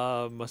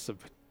 Yeah, must have.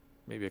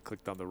 Maybe I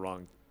clicked on the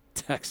wrong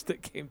text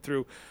that came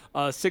through.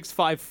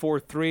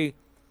 6543.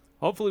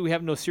 Hopefully, we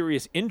have no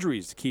serious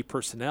injuries to key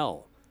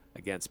personnel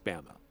against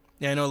Bama.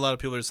 Yeah, I know a lot of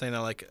people are saying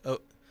that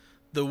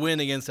the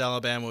win against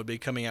Alabama would be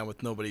coming out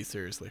with nobody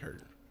seriously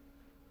hurt.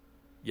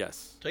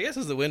 Yes. So I guess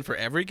it's the win for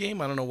every game.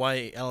 I don't know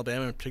why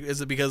Alabama in particular. Is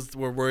it because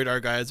we're worried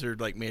our guys are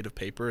made of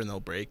paper and they'll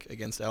break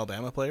against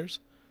Alabama players?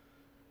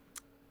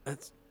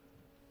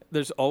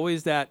 There's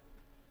always that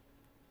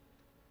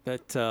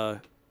what's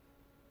the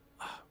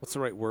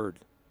right word?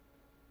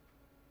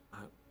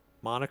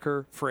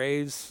 Moniker,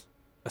 phrase,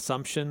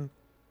 assumption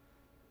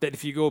that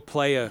if you go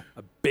play a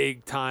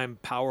big time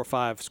Power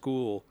 5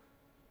 school,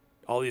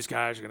 all these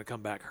guys are going to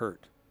come back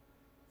hurt.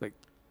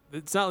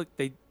 It's not like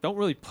they don't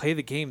really play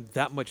the game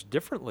that much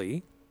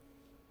differently.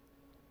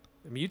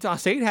 I mean, Utah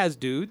State has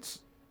dudes.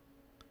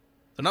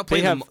 They're not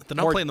playing the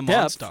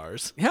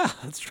Monstars. Yeah,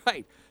 that's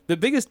right. The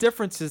biggest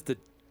difference is the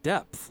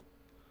depth.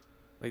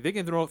 They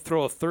can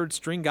throw a third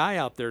string guy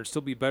out there and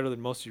still be better than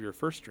most of your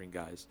first string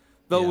guys.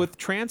 Though with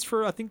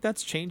transfer, I think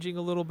that's changing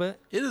a little bit.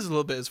 It is a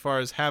little bit as far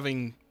as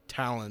having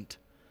talent.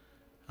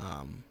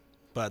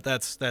 But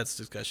that's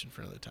discussion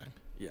for another time.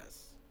 Yes.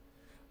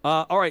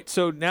 All right,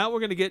 so now we're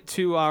going to get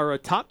to our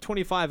top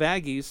 25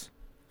 Aggies.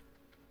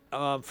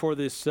 for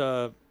this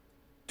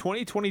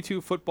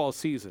 2022 football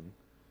season,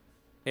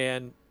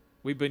 and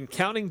we've been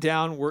counting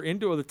down. We're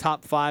into the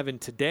top 5,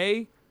 and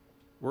today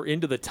we're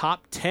into the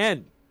top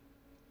 10.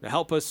 To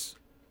help us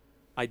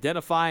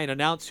identify and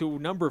announce who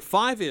number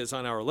 5 is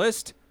on our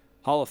list,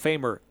 Hall of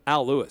Famer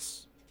Al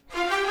Lewis.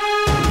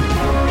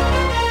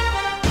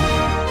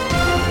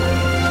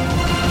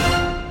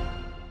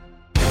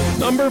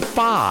 Number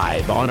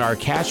 5 on our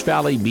Cache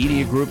Valley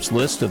Media Group's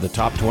list of the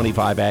top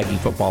 25 Aggie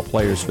football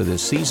players for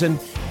this season,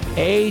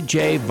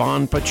 AJ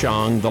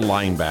Vongphachanh, the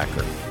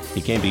linebacker.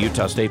 He came to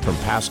Utah State from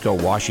Pasco,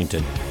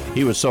 Washington.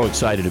 He was so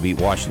excited to beat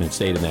Washington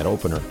State in that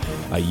opener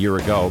a year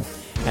ago.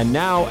 And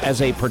now,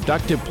 as a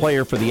productive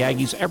player for the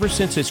Aggies, ever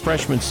since his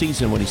freshman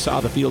season when he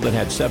saw the field and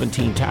had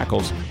 17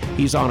 tackles,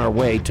 he's on our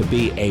way to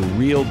be a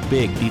real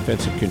big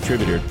defensive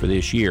contributor for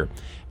this year.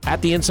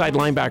 At the inside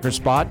linebacker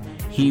spot,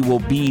 he will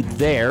be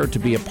there to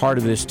be a part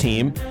of this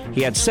team.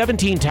 He had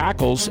 17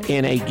 tackles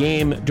in a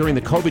game during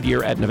the COVID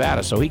year at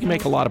Nevada, so he can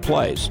make a lot of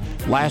plays.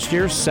 Last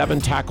year,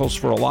 7 tackles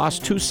for a loss,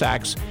 2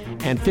 sacks,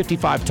 and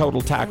 55 total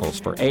tackles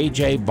for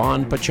AJ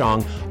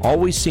Vongphachanh.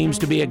 Always seems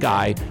to be a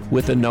guy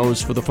with a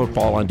nose for the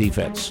football on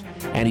defense.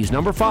 And he's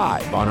number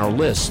 5 on our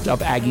list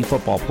of Aggie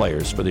football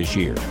players for this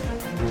year.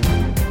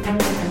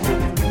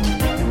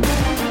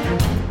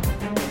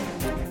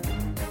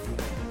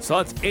 So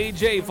that's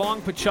AJ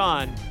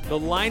Vongphachanh, the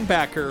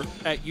linebacker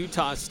at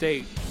Utah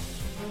State.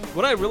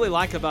 What I really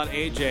like about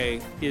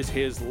AJ is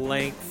his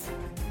length,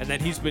 and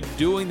that he's been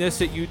doing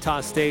this at Utah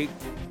State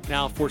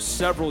now for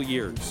several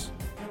years.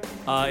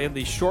 In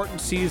the shortened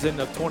season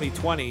of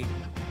 2020,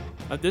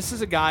 this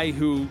is a guy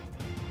who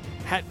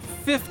had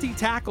 50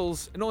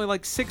 tackles in only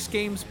like 6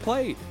 games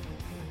played.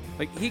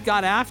 Like, he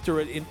got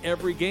after it in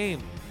every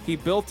game. He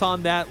built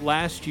on that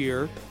last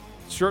year.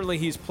 Certainly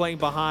he's playing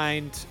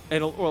behind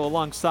and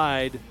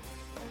alongside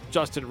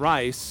Justin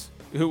Rice,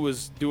 who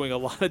was doing a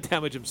lot of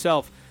damage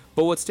himself.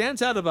 But what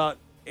stands out about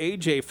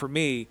AJ for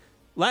me,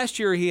 last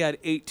year he had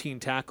 18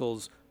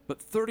 tackles,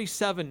 but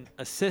 37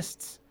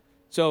 assists.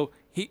 So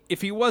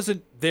if he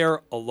wasn't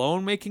there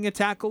alone making a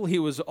tackle, he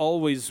was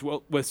always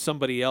with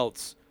somebody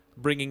else,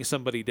 bringing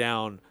somebody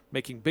down,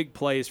 making big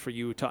plays for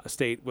Utah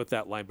State with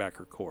that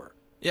linebacker core.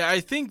 Yeah, I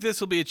think this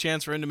will be a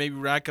chance for him to maybe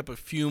rack up a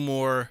few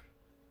more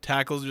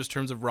tackles just in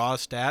terms of raw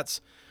stats.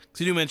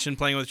 Because you mentioned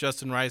playing with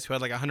Justin Rice, who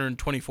had like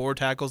 124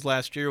 tackles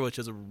last year, which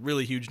is a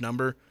really huge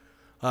number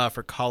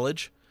for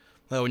college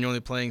when you're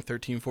only playing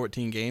 13,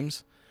 14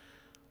 games.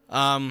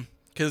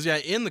 Because,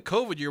 in the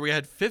COVID year, we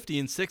had 50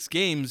 in 6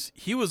 games.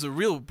 He was a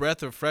real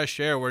breath of fresh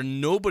air where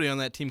nobody on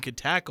that team could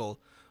tackle.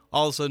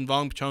 All of a sudden,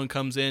 Vongphachanh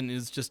comes in and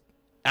is just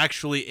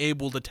actually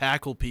able to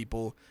tackle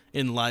people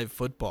in live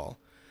football.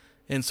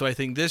 And so I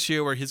think this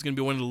year, where he's going to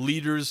be one of the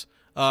leaders,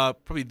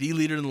 probably the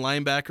leader in the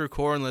linebacker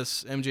core,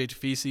 unless MJ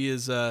Tafisi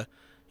is,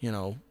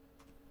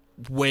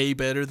 way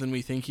better than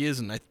we think he is,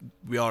 and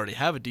we already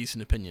have a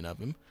decent opinion of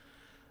him.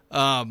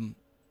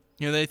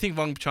 I think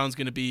Vongphachanh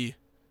going to be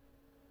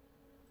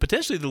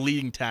potentially the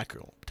leading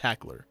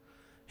tackler.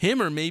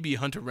 Him or maybe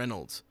Hunter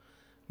Reynolds,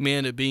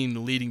 man at being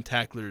the leading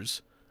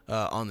tacklers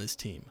on this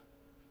team.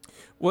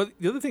 Well,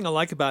 the other thing I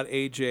like about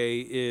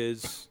AJ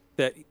is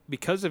that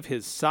because of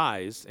his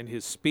size and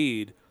his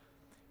speed,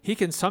 he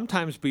can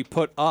sometimes be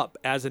put up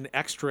as an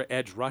extra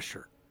edge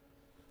rusher.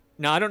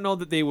 Now, I don't know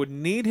that they would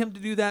need him to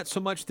do that so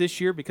much this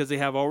year because they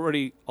have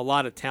already a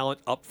lot of talent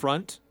up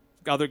front,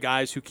 other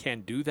guys who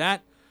can do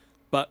that.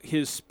 But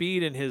his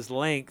speed and his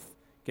length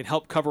can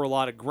help cover a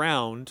lot of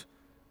ground,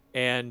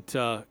 and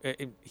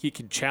he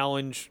can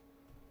challenge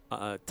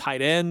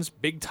tight ends,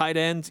 big tight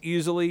ends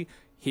easily.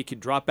 He can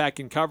drop back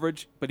in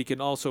coverage, but he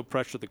can also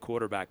pressure the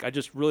quarterback. I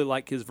just really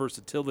like his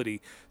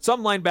versatility.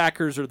 Some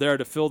linebackers are there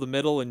to fill the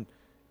middle and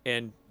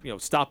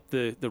stop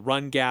the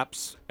run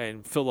gaps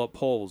and fill up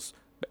holes.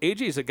 But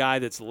AJ is a guy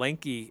that's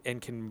lanky and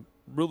can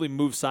really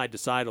move side to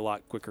side a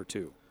lot quicker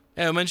too.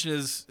 Yeah, I mentioned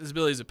his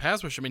ability as a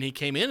pass rusher. I mean, he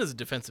came in as a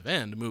defensive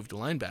end, moved to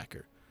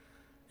linebacker.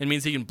 It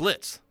means he can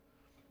blitz,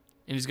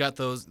 and he's got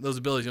those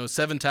abilities.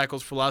 7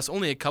 tackles for loss,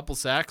 only a couple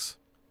sacks.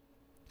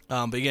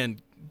 But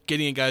again,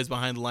 getting guys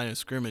behind the line of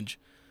scrimmage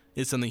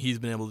is something he's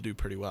been able to do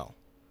pretty well.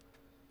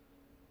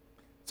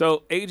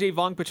 So AJ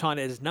Vongphachanh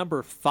is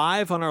number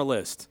 5 on our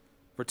list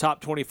for top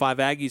 25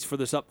 Aggies for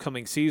this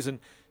upcoming season.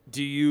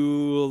 Do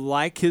you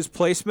like his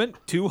placement?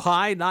 Too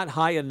high, not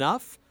high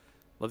enough?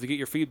 Love to get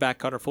your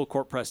feedback on our Full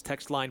Court Press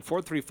text line,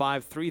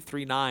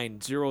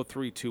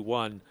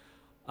 435-339-0321.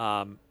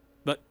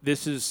 But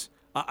this is,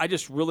 I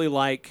just really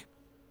like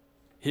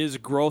his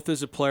growth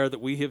as a player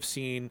that we have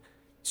seen.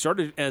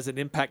 Started as an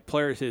impact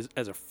player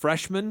as a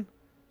freshman.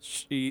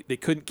 They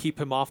couldn't keep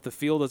him off the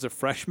field as a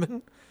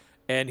freshman,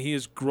 and he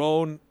has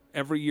grown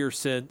every year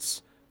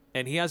since.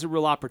 And he has a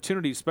real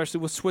opportunity, especially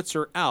with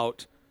Switzer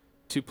out,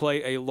 to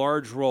play a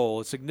large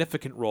role, a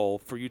significant role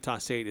for Utah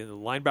State in the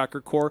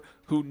linebacker core,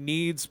 who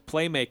needs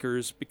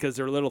playmakers because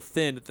they're a little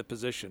thin at the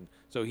position.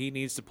 So he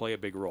needs to play a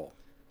big role.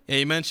 Yeah,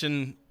 you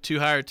mentioned too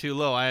high or too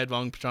low. I had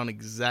Vongphachanh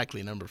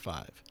exactly number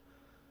 5.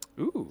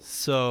 Ooh.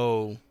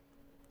 So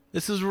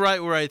this is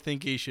right where I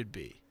think he should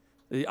be.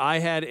 I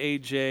had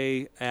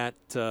AJ at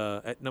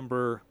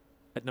number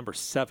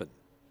 7,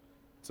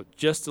 so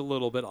just a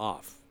little bit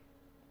off.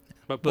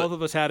 But both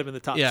of us had him in the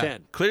top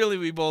 10. Clearly,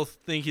 we both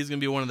think he's going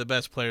to be one of the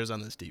best players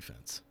on this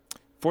defense.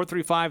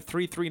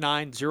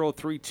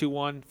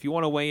 435-339-0321. If you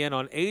want to weigh in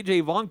on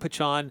AJ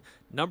Vongphachanh,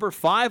 number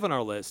 5 on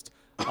our list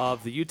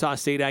of the Utah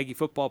State Aggie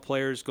football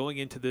players going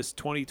into this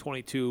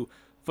 2022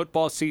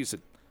 football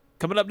season.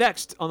 Coming up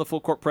next on the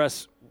Full Court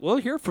Press, we'll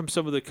hear from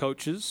some of the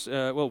coaches,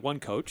 one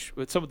coach,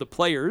 but some of the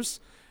players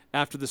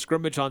after the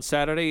scrimmage on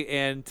Saturday,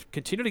 and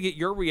continue to get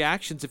your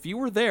reactions. If you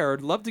were there,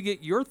 I'd love to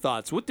get your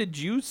thoughts. What did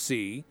you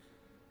see?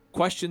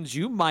 Questions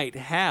you might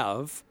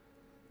have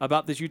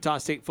about this Utah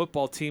State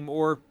football team,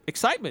 or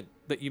excitement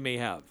that you may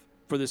have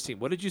for this team.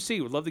 What did you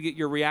see? Would love to get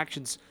your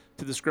reactions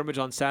to the scrimmage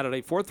on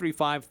Saturday.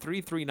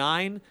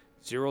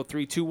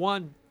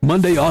 435-339-0321.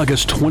 Monday,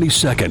 August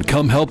 22nd,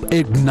 come help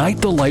ignite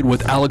the light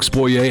with Alex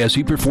Boyer as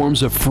he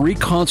performs a free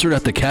concert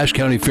at the Cache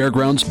County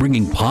Fairgrounds,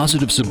 bringing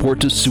positive support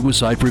to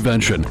suicide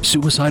prevention.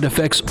 Suicide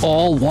affects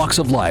all walks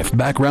of life,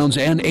 backgrounds,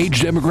 and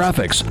age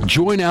demographics.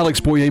 Join Alex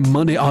Boyer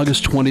Monday,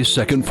 August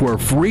 22nd for a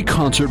free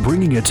concert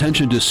bringing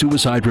attention to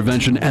suicide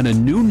prevention and a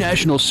new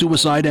national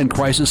suicide and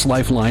crisis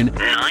lifeline,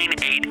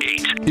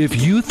 988.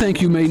 If you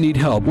think you may need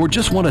help or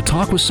just want to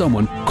talk with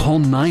someone, call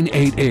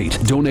 988.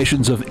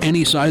 Donations of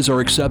any size are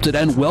accepted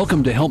and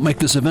welcome to help make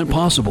this event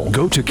possible.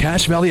 Go to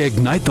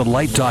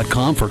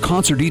CacheValleyIgniteTheLight.com for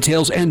concert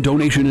details and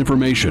donation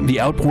information.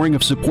 The outpouring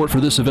of support for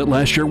this event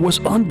last year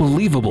was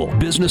unbelievable.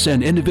 Business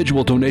and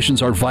individual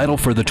donations are vital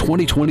for the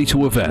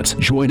 2022 event.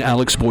 Join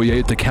Alex Boyer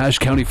at the Cache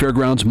County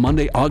Fairgrounds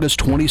Monday, August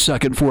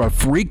 22nd for a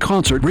free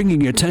concert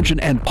bringing attention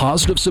and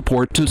positive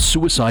support to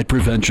suicide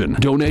prevention.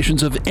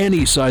 Donations of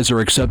any size are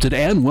accepted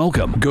and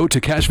welcome. Go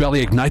to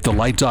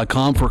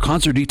CacheValleyIgniteTheLight.com for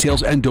concert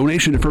details and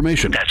donation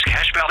information. That's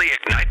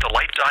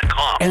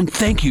CacheValleyIgniteTheLight.com. And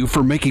thank you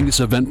for making this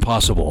event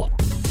possible.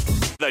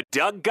 The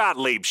Doug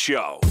Gottlieb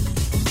Show.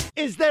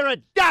 Is there a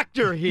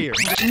doctor here?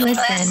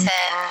 Listen.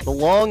 The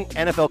long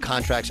NFL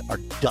contracts are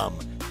dumb.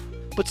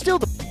 But still,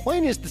 the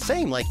point is the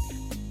same. Like,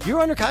 you're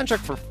under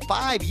contract for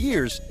 5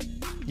 years.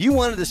 You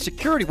wanted the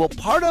security. Well,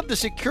 part of the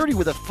security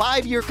with a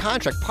 5-year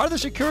contract, part of the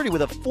security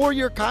with a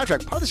 4-year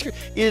contract, part of the security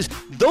is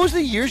those are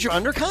the years you're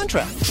under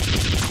contract.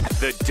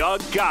 The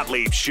Doug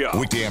Gottlieb Show.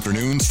 Weekday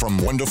afternoons from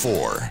 1 to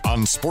 4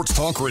 on Sports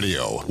Talk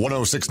Radio,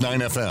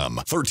 106.9 FM,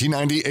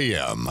 1390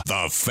 AM.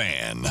 The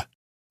Fan.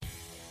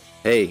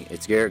 Hey,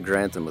 it's Garrett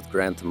Grantham with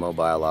Grantham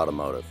Mobile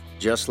Automotive.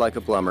 Just like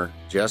a plumber,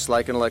 just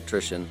like an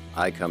electrician,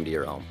 I come to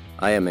your home.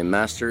 I am a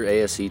master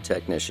ASE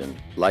technician,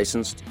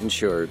 licensed,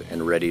 insured,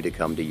 and ready to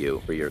come to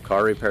you for your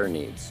car repair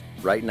needs.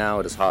 Right now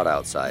it is hot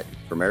outside.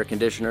 From air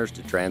conditioners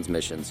to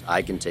transmissions,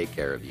 I can take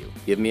care of you.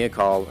 Give me a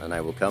call and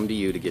I will come to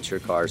you to get your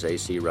car's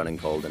AC running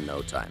cold in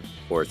no time.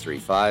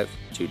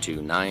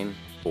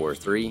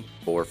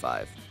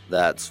 435-229-4345.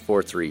 That's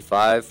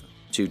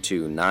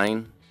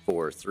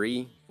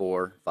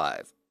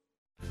 435-229-4345.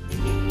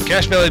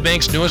 Cache Valley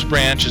Bank's newest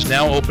branch is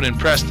now open in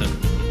Preston.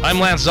 I'm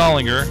Lance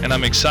Zollinger, and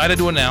I'm excited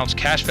to announce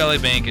Cache Valley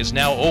Bank is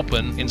now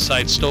open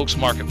inside Stokes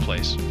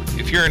Marketplace.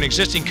 If you're an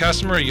existing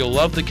customer, you'll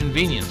love the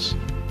convenience.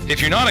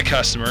 If you're not a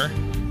customer,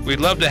 we'd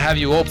love to have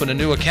you open a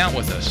new account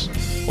with us,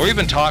 or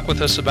even talk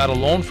with us about a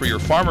loan for your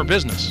farm or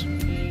business.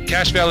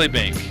 Cache Valley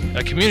Bank,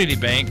 a community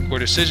bank where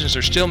decisions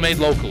are still made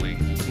locally,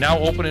 now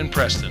open in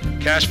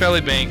Preston. Cache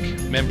Valley Bank,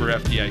 member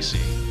FDIC.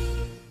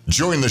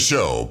 Join the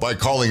show by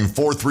calling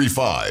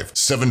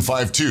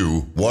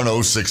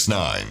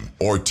 435-752-1069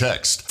 or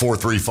text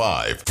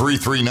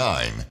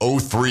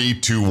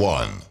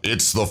 435-339-0321.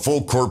 It's the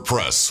Full Court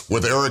Press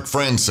with Eric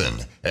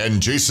Frandsen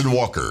and Jason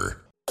Walker.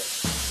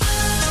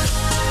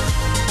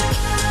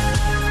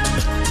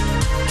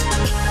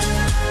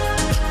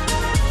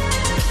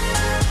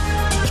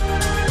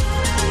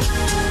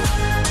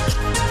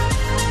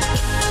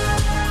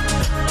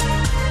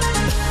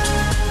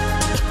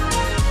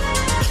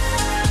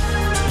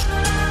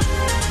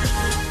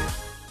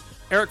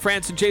 Eric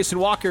Frandsen, Jason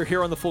Walker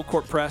here on the Full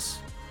Court Press.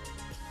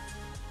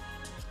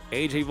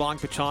 AJ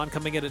Vongphachanh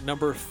coming in at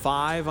number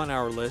 5 on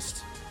our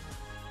list.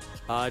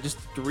 Just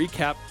to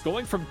recap,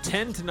 going from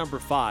 10 to number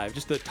 5,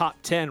 just the top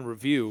 10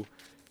 review.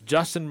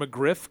 Justin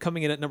McGriff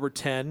coming in at number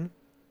 10.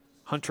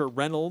 Hunter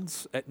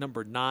Reynolds at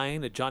number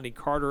 9. Johnny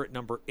Carter at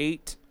number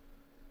 8.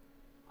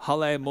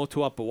 Hale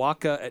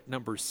Motuapawaka at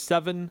number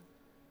 7.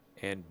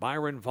 And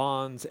Byron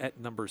Vaughns at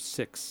number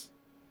 6.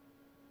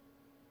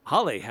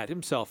 Hale had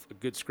himself a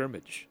good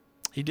scrimmage.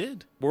 He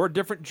did. Wore a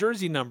different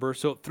jersey number,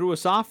 so it threw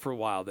us off for a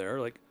while there.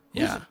 Like,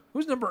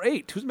 who's number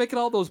 8? Who's making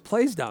all those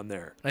plays down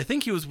there? I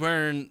think he was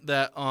wearing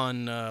that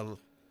on the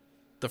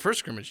first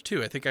scrimmage,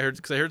 too. I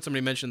heard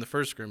somebody mention the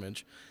first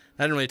scrimmage.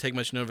 I didn't really take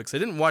much note of it because I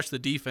didn't watch the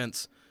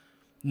defense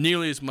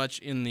nearly as much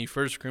in the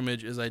first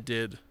scrimmage as I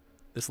did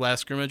this last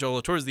scrimmage.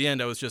 Although towards the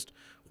end, I was just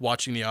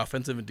watching the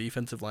offensive and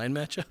defensive line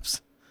matchups.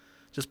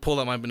 Just pulled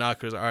out my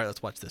binoculars. All right,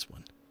 let's watch this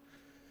one.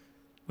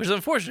 Which is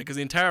unfortunate because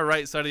the entire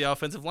right side of the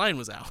offensive line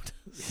was out.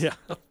 Yeah.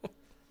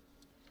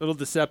 Little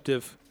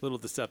deceptive.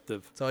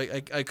 So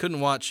I couldn't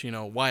watch,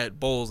 Wyatt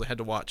Bowles. I had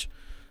to watch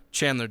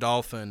Chandler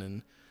Dolphin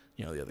and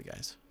the other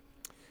guys.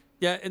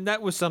 Yeah, and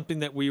that was something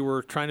that we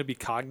were trying to be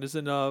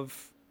cognizant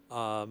of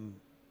when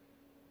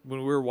we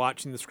were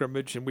watching the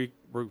scrimmage, and we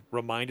were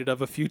reminded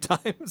of a few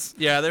times.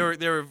 Yeah, they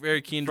were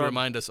very keen to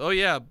remind us. Oh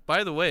yeah,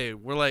 by the way,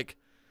 we're like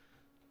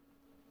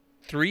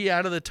 3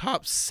 out of the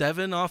top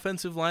 7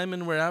 offensive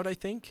linemen were out, I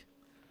think,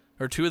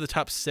 or 2 of the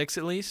top 6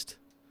 at least.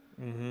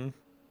 Mm-hmm.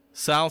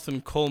 South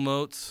and Cole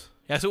Motes.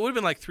 Yeah, so it would have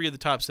been like 3 of the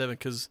top 7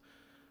 because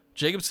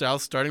Jacob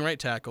South, starting right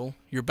tackle.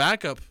 Your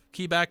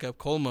key backup,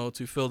 Cole Motes,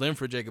 who filled in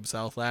for Jacob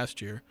South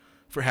last year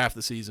for half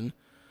the season.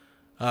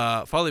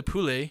 Fale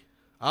Pule,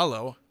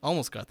 Alo,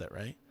 almost got that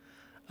right.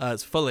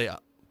 It's Fale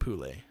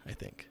Pule, I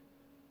think.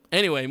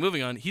 Anyway,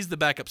 moving on. He's the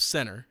backup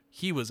center.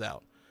 He was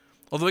out.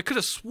 Although I could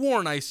have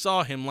sworn I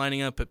saw him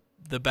lining up at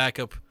the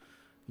backup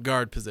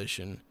guard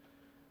position.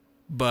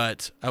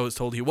 But I was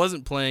told he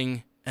wasn't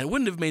playing, and it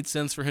wouldn't have made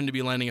sense for him to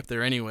be lining up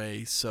there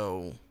anyway,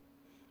 so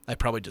I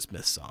probably just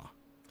missaw.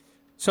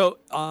 So,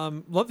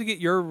 love to get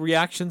your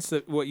reactions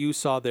to what you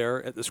saw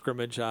there at the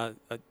scrimmage.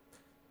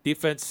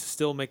 Defense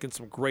still making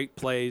some great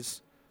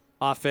plays.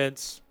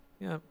 Offense,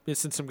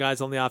 missing some guys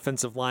on the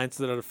offensive line,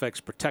 so that affects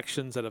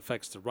protections, that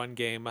affects the run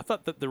game. I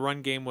thought that the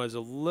run game was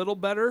a little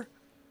better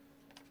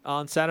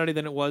on Saturday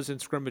than it was in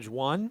scrimmage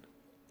 1.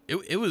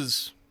 It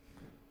was,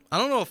 I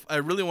don't know if I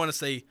really want to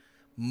say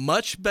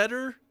much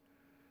better.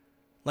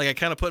 Like I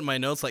kind of put in my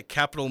notes like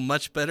capital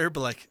much better,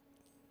 but like,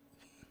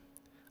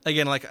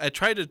 again, like I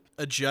tried to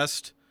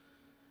adjust.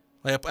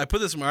 Like I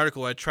put this in my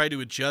article. I tried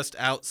to adjust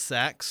out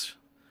sacks,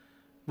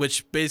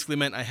 which basically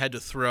meant I had to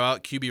throw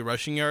out QB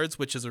rushing yards,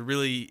 which is a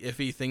really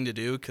iffy thing to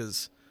do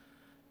because,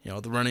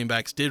 the running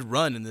backs did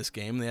run in this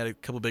game. They had a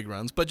couple big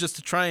runs, but just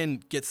to try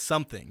and get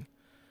something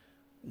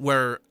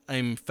where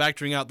I'm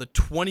factoring out the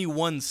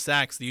 21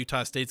 sacks the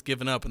Utah State's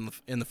given up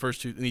in the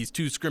first these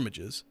two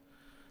scrimmages.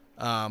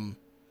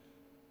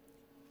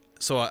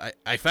 So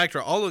I factor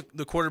all of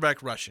the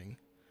quarterback rushing,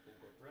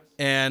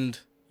 and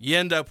you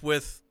end up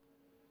with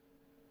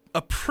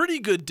a pretty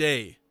good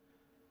day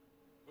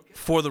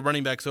for the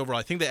running backs overall.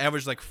 I think they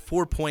averaged like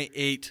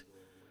 4.8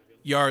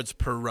 yards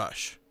per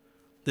rush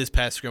this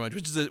past scrimmage,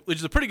 which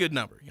is a pretty good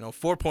number.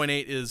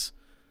 4.8 is,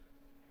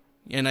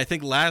 and I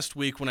think last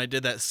week when I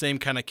did that same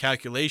kind of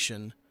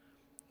calculation,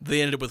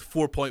 they ended up with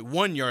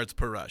 4.1 yards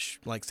per rush,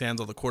 like sans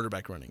all the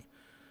quarterback running,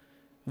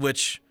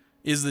 which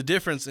is the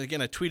difference.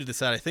 Again, I tweeted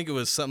this out. I think it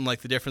was something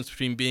like the difference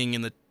between being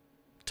in the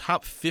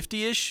top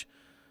 50-ish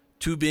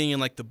to being in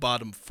like the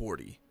bottom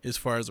 40 as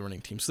far as the running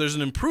team. So there's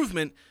an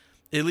improvement,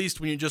 at least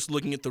when you're just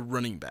looking at the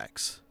running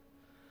backs,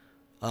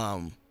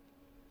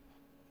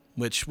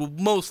 which will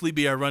mostly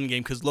be our run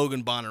game because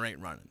Logan Bonner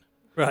ain't running.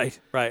 Right.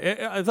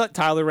 I thought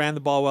Tyler ran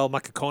the ball well.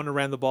 Makakona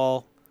ran the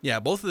ball. Yeah,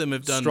 both of them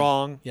have done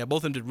strong. Yeah, both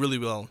of them did really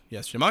well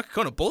yesterday.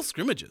 Makakona, both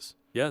scrimmages.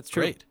 Yeah, it's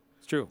true. Great.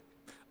 It's true.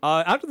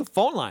 Out to the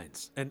phone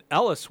lines, and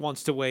Ellis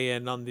wants to weigh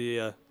in on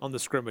the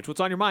scrimmage. What's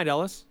on your mind,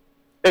 Ellis?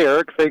 Hey,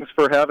 Eric. Thanks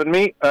for having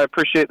me. I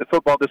appreciate the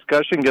football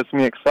discussion. Gets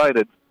me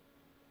excited.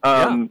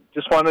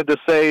 Just wanted to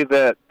say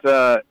that,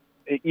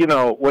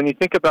 when you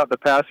think about the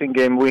passing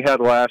game we had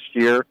last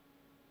year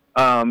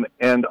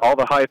and all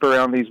the hype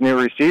around these new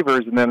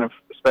receivers, and then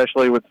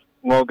especially with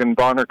Logan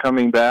Bonner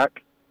coming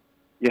back,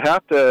 you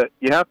have to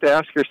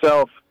ask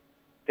yourself,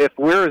 if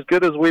we're as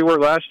good as we were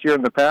last year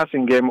in the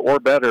passing game or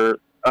better,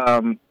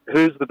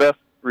 who's the best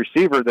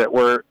receiver that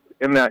were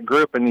in that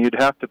group? And you'd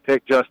have to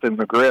pick Justin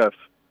McGriff.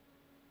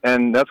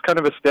 And that's kind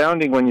of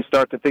astounding when you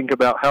start to think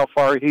about how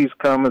far he's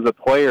come as a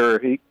player.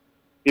 He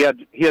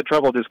had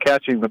trouble just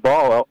catching the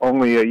ball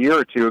only a year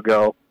or two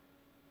ago.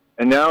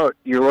 And now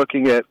you're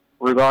looking at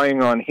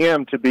relying on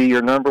him to be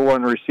your number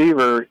one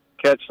receiver,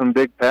 catch some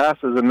big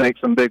passes and make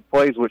some big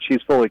plays, which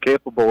he's fully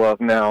capable of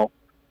now.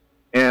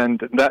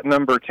 And that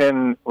number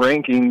 10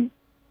 ranking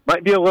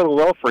might be a little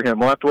low for him.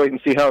 We'll have to wait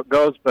and see how it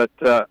goes. But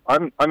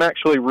I'm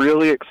actually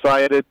really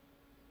excited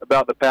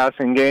about the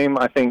passing game.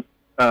 I think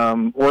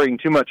worrying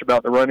too much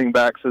about the running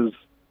backs is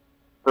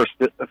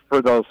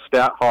for those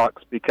stat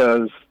hawks,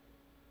 because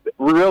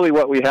really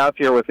what we have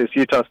here with this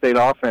Utah State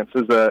offense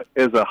is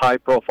a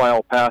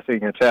high-profile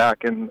passing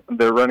attack, and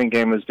their running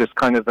game is just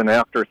kind of an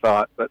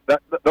afterthought. But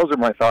those are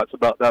my thoughts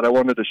about that. I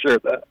wanted to share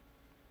that.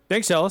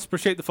 Thanks, Ellis.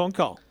 Appreciate the phone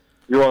call.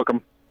 You're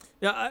welcome.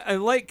 Yeah, I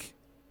like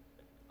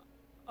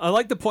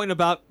the point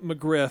about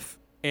McGriff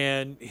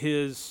and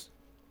his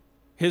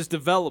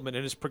development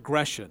and his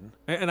progression,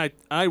 and I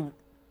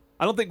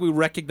don't think we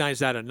recognize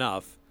that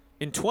enough.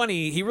 In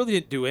 20, he really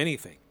didn't do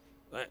anything.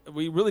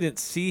 We really didn't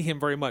see him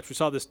very much. We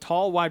saw this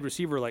tall wide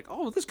receiver, like,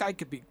 oh, this guy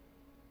could be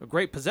a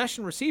great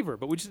possession receiver,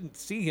 but we just didn't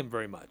see him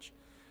very much.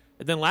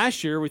 And then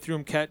last year, we threw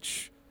him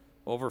catch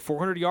over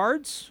 400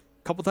 yards,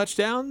 a couple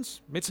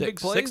touchdowns, made some big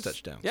plays. 6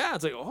 touchdowns. Yeah,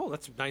 it's like, oh,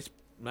 that's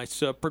a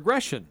nice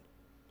progression.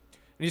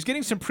 And he's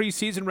getting some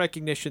preseason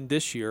recognition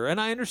this year, and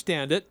I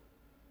understand it,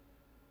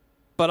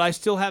 but I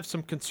still have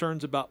some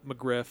concerns about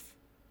McGriff,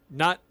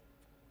 not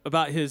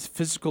about his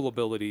physical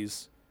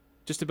abilities,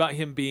 just about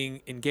him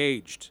being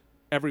engaged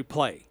every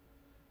play.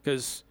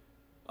 Because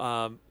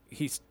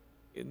he's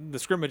in the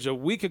scrimmage a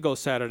week ago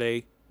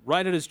Saturday,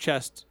 right at his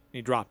chest, and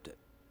he dropped it.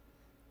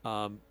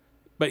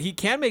 But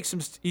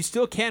he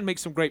still can make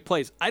some great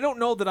plays. I don't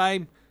know that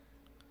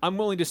I'm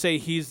willing to say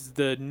he's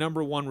the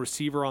number one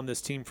receiver on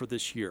this team for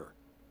this year.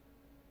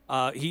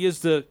 He is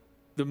the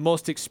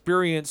most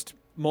experienced,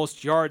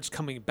 most yards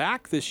coming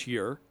back this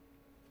year,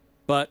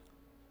 but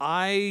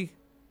I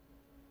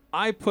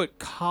put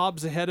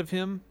Cobbs ahead of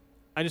him.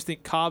 I just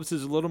think Cobbs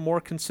is a little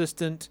more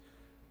consistent.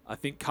 I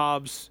think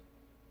Cobbs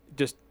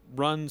just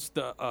runs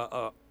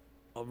a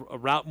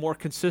route more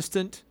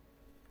consistent,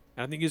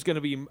 and I think he's going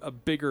to be a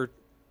bigger,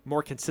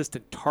 more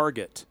consistent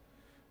target.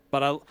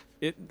 But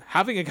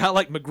having a guy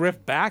like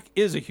McGriff back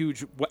is a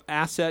huge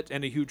asset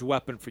and a huge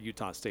weapon for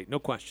Utah State, no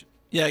question.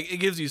 Yeah, it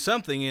gives you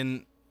something,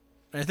 and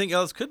I think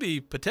Ellis could be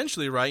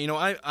potentially right. You know,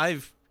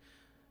 I've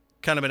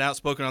kind of been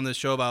outspoken on this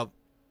show about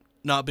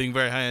not being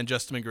very high on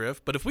Justin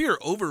McGriff, but if we are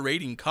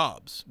overrating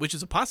Cobbs, which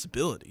is a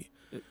possibility,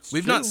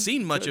 we've not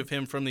seen much of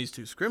him from these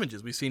two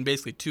scrimmages. We've seen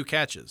basically 2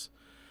 catches,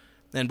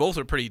 and both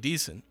are pretty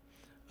decent.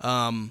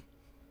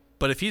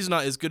 But if he's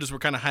not as good as we're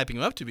kind of hyping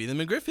him up to be, then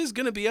McGriff is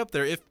going to be up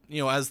there if,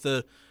 you know, as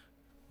the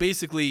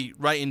basically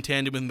right in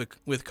tandem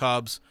with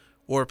Cobbs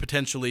or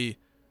potentially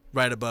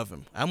right above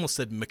him. I almost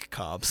said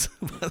McCobbs,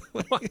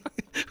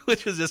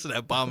 which is just an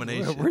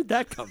abomination. Where'd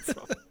that come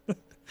from?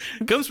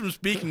 It comes from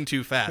speaking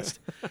too fast.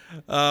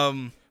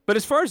 But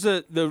as far as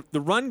the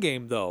run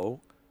game, though,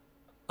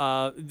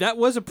 that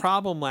was a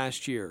problem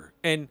last year.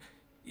 And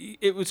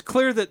it was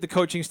clear that the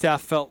coaching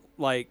staff felt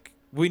like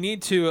we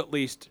need to at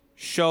least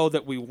show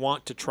that we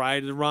want to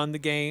try to run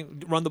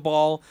the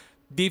ball.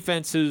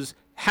 Defenses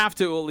have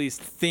to at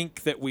least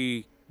think that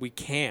we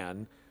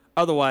can.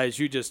 Otherwise,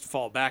 you just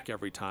fall back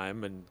every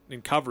time and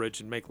in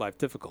coverage and make life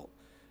difficult.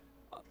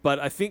 But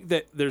I think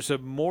that there's a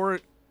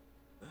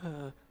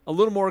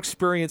little more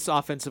experienced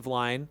offensive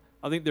line.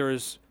 I think there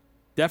is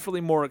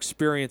definitely more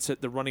experience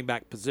at the running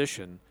back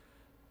position.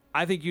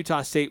 I think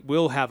Utah State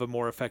will have a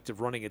more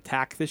effective running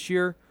attack this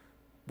year,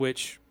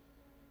 which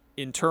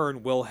in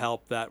turn will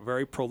help that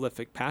very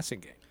prolific passing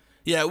game.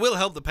 Yeah, it will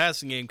help the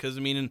passing game because, I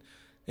mean,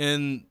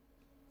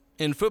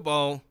 in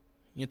football,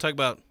 you talk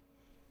about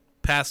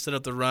pass set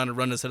up the run or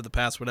run to set up the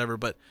pass, whatever,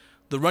 but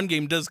the run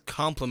game does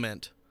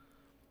complement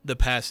the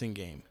passing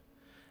game.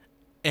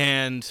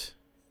 And,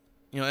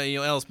 you know,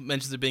 Ellis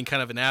mentions it being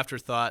kind of an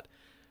afterthought.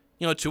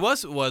 You know, to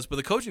us it was, but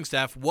the coaching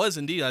staff was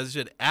indeed, as I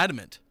said,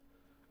 adamant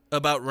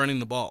about running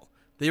the ball.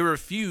 They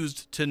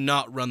refused to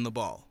not run the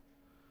ball.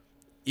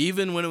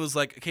 Even when it was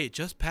like, okay,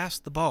 just pass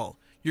the ball.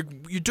 You're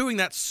doing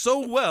that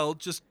so well,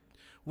 just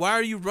why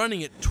are you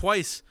running it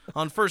twice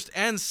on first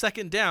and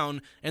second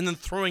down and then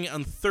throwing it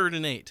on 3rd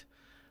and 8?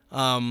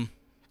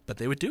 But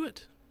they would do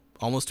it,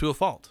 almost to a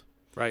fault.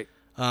 Right.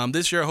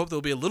 This year I hope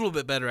they'll be a little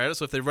bit better at it,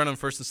 so if they run on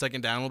 1st and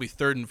 2nd down, it'll be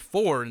 3rd and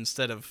 4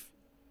 instead of,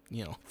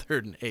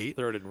 3rd and 8.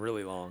 3rd and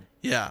really long.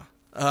 Yeah.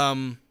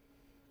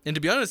 And to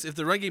be honest, if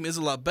the run game is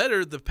a lot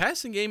better, the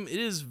passing game, it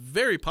is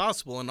very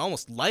possible and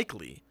almost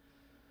likely,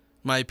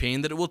 in my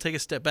opinion, that it will take a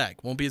step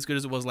back. Won't be as good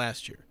as it was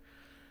last year.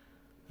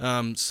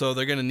 So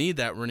they're going to need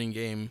that running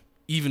game,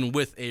 even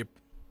with a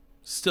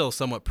still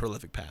somewhat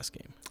prolific pass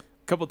game.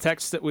 A couple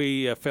texts that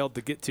we failed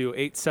to get to,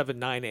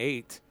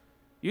 8798.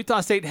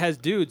 Utah State has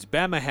dudes.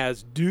 Bama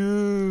has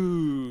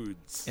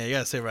dudes. Yeah, you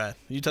got to say it right.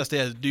 Utah State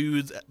has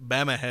dudes.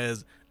 Bama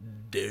has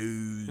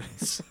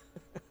dudes.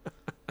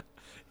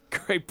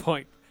 Great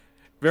point.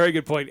 Very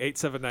good point,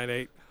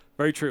 8798.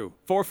 Very true.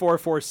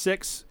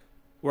 4446.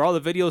 Were all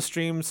the video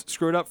streams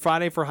screwed up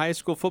Friday for high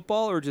school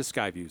football or just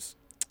Skyviews?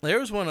 There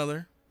was one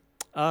other.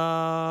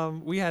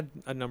 We had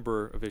a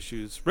number of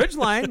issues.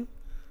 Ridgeline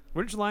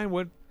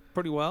went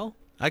pretty well.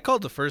 I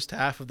called the first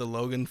half of the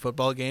Logan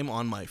football game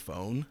on my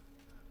phone.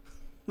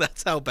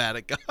 That's how bad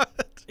it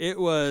got. It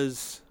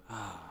was,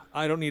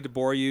 I don't need to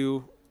bore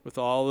you with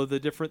all of the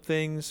different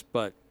things,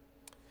 but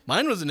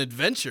mine was an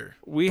adventure.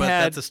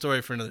 That's a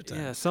story for another time.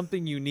 Yeah,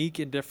 something unique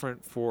and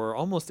different for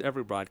almost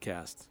every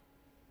broadcast.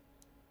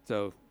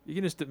 So you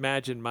can just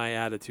imagine my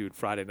attitude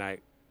Friday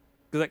night.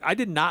 Because I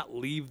did not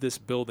leave this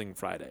building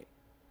Friday.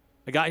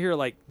 I got here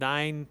like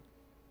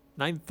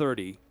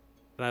 9:30,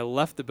 and I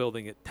left the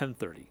building at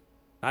 10:30.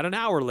 Not an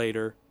hour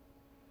later,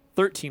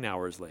 13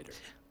 hours later.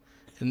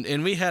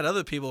 And we had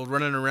other people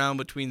running around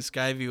between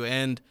Skyview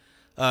and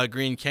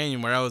Green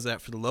Canyon where I was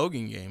at for the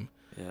Logan game.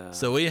 Yeah.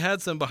 So we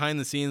had some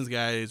behind-the-scenes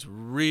guys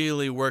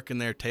really working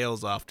their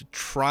tails off to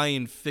try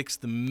and fix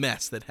the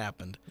mess that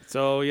happened.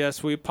 So,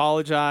 yes, we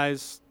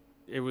apologize.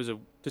 It was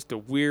just a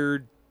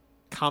weird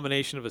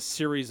combination of a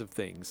series of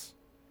things.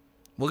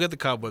 We'll get the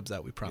cobwebs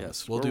out, we promise.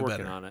 Yes, we'll do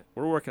better.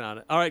 We're working on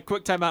it. All right,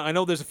 quick timeout. I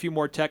know there's a few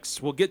more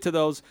texts. We'll get to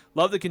those.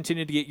 Love to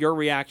continue to get your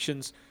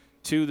reactions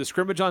to the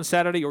scrimmage on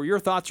Saturday or your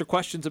thoughts or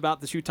questions about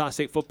this Utah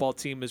State football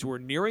team as we're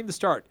nearing the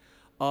start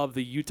of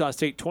the Utah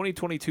State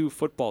 2022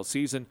 football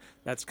season.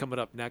 That's coming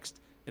up next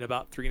in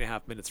about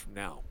 3.5 minutes from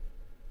now.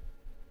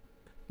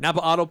 Napa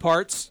Auto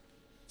Parts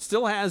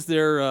still has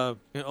their a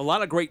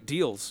lot of great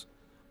deals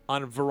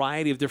on a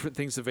variety of different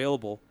things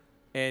available,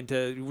 and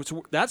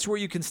that's where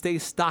you can stay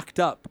stocked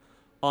up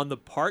on the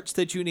parts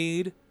that you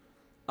need,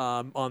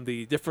 on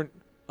the different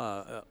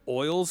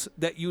oils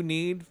that you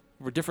need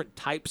for different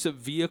types of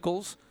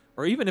vehicles,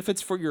 or even if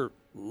it's for your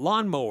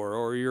lawnmower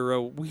or your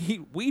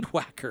weed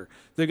whacker.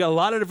 They've got a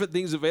lot of different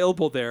things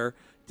available there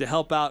to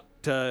help out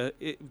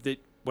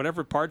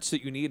whatever parts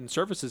that you need and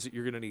services that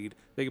you're going to need.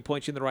 They can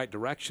point you in the right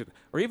direction.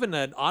 Or even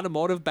an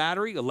automotive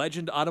battery, a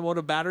Legend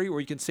automotive battery, where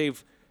you can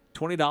save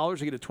 $20.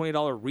 You get a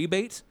 $20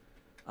 rebate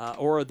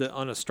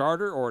on a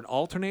starter or an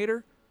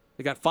alternator.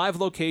 They got 5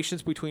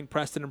 locations between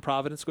Preston and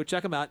Providence. Go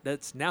check them out.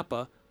 That's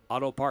Napa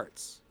Auto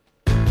Parts.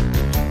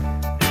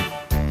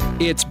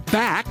 It's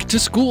back to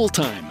school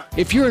time.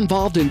 If you're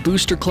involved in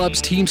booster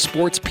clubs, team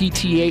sports,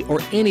 PTA, or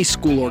any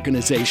school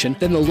organization,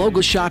 then the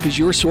Logo Shop is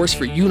your source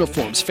for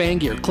uniforms, fan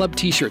gear, club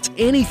t-shirts,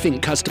 anything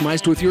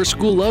customized with your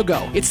school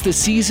logo. It's the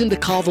season to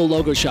call the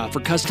Logo Shop for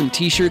custom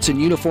t-shirts and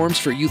uniforms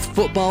for youth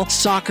football,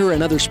 soccer,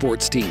 and other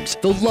sports teams.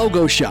 The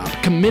Logo Shop,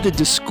 committed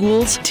to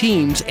schools,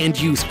 teams, and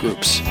youth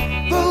groups.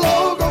 The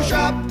Logo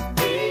Shop,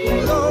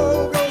 the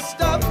Logo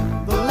Stuff,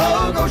 the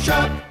Logo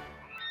Shop.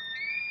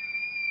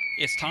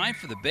 It's time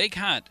for the big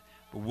hunt.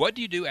 But what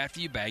do you do after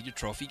you bag your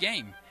trophy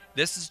game?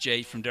 This is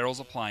Jay from Daryl's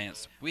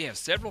Appliance. We have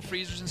several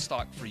freezers in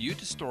stock for you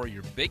to store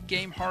your big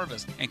game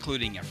harvest,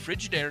 including a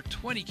Frigidaire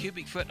 20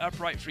 cubic foot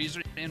upright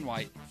freezer in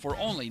white for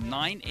only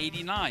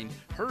 $9.89.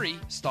 Hurry,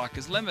 stock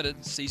is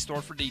limited. See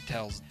store for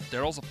details.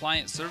 Daryl's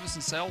Appliance Service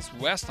and Sales,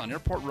 west on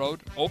Airport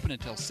Road, open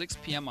until 6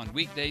 p.m. on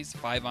weekdays,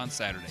 5 on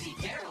Saturdays. See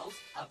Daryl's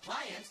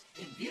Appliance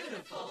in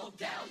beautiful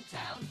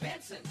downtown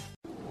Benson.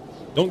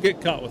 Don't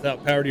get caught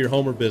without power to your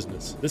home or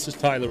business. This is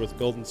Tyler with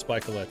Golden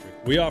Spike Electric.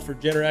 We offer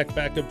Generac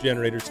backup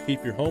generators to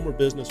keep your home or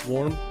business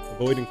warm,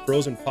 avoiding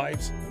frozen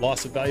pipes,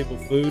 loss of valuable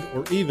food,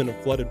 or even a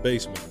flooded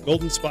basement.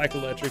 Golden Spike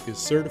Electric is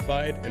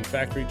certified and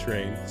factory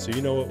trained, so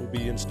you know it will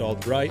be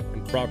installed right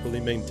and properly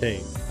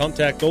maintained.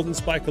 Contact Golden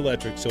Spike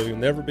Electric so you'll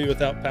never be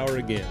without power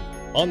again.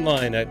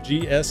 Online at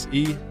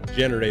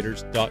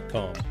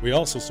gsegenerators.com. We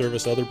also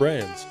service other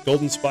brands,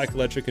 Golden Spike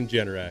Electric and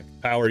Generac.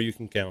 Power you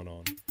can count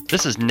on.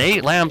 This is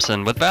Nate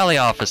Lamson with Valley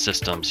Office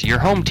Systems, your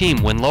home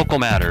team when local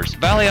matters.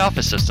 Valley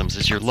Office Systems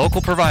is your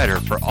local provider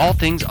for all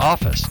things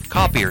office,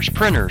 copiers,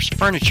 printers,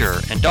 furniture,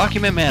 and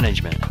document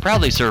management.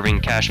 Proudly serving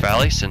Cache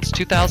Valley since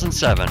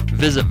 2007.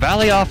 Visit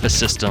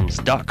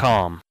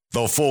valleyofficesystems.com.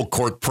 The Full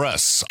Court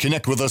Press.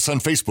 Connect with us on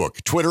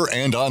Facebook, Twitter,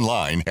 and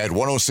online at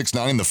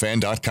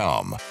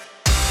 1069thefan.com.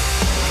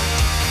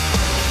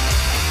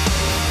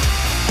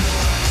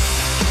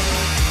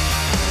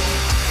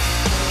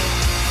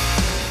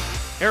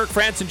 Eric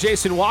Frandsen,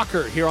 Jason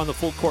Walker here on the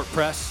Full Court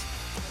Press.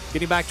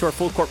 Getting back to our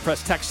Full Court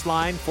Press text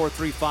line,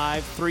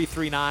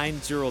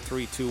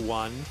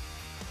 435-339-0321.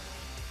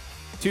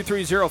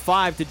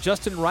 2305, did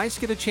Justin Rice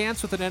get a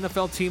chance with an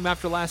NFL team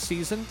after last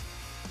season?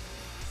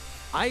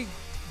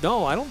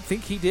 No, I don't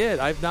think he did.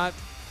 I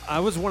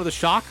was one of the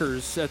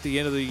shockers at the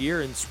end of the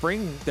year in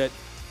spring that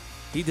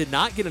he did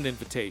not get an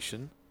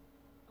invitation.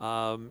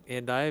 And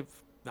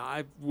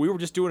we were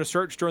just doing a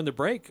search during the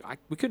break.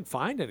 We couldn't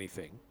find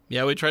anything.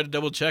 Yeah, we tried to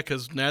double check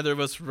because neither of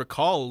us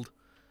recalled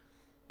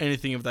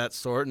anything of that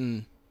sort,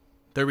 and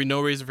there'd be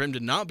no reason for him to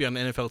not be on the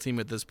NFL team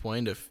at this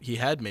point if he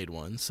had made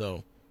one.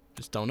 So,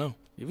 just don't know.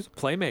 He was a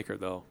playmaker,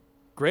 though.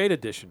 Great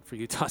addition for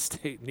Utah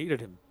State.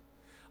 Needed him.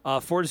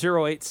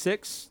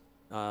 4086.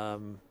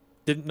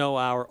 Didn't know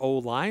our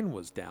O-line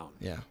was down.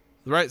 Yeah,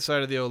 the right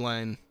side of the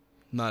O-line,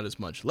 not as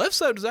much. Left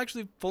side was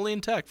actually fully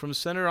intact from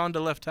center on to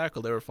left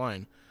tackle. They were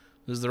fine.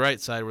 This is the right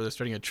side where they're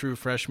starting a true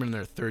freshman and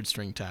their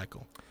third-string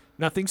tackle.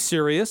 Nothing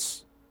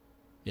serious.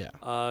 Yeah.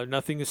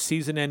 Nothing is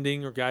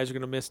season-ending or guys are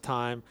going to miss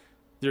time.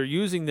 They're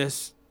using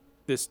this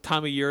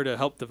time of year to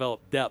help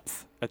develop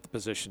depth at the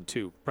position,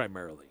 too,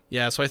 primarily.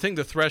 Yeah, so I think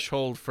the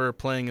threshold for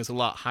playing is a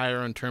lot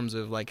higher in terms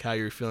of like how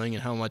you're feeling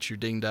and how much you're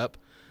dinged up.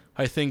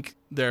 I think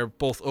they're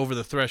both over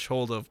the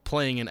threshold of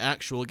playing in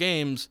actual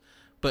games,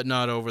 but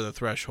not over the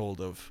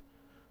threshold of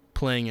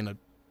playing in a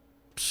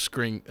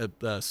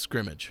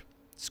scrimmage.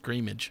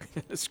 Scrimmage.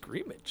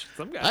 Scrimmage.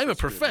 I'm a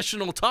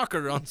professional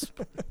talker on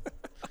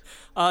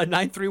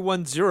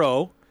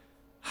 9310.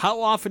 How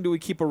often do we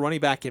keep a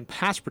running back in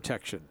pass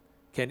protection?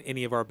 Can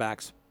any of our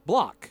backs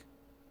block?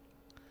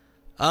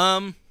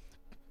 About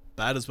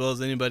as well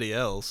as anybody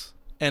else.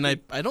 And I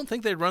don't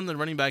think they run the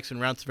running backs in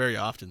routes very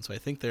often, so I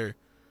think they're...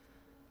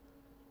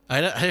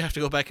 I have to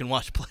go back and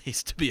watch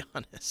plays, to be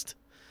honest.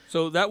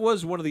 So that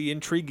was one of the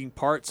intriguing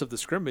parts of the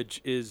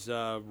scrimmage is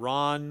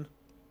Ron...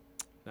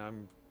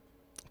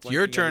 It's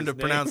your turn to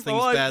pronounce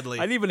things badly.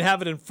 I didn't even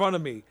have it in front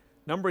of me.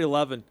 Number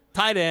 11,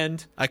 tight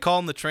end. I call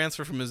him the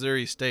transfer from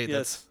Missouri State.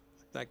 Yes,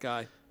 that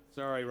guy.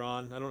 Sorry,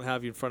 Ron. I don't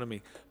have you in front of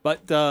me.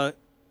 But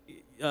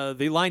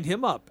they lined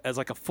him up as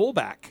like a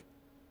fullback.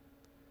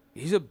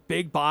 He's a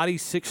big body,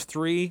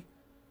 6'3",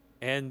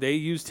 and they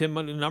used him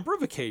on a number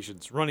of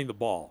occasions running the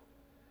ball.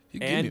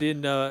 And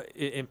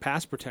in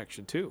pass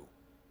protection, too.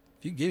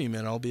 If you give me,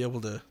 man, I'll be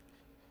able to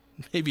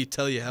maybe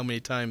tell you how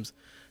many times.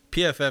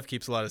 PFF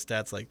keeps a lot of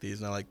stats like these,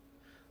 and I like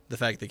the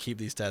fact they keep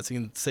these stats.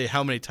 You can say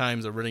how many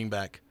times a running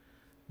back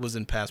was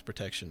in pass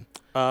protection.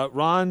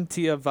 Ron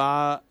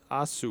Tiavaasu.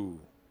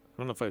 I don't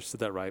don't know if I said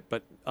that right,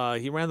 but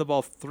he ran the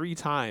ball 3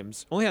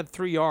 times, only had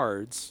 3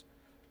 yards,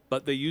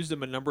 but they used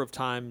him a number of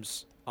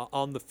times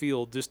on the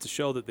field just to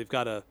show that they've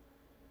got to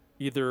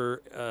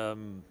either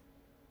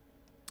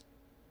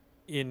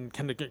in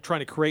kind of trying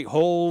to create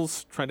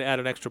holes, trying to add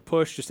an extra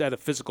push, just add a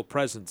physical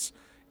presence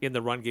in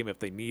the run game if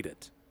they need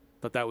it.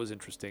 But that was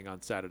interesting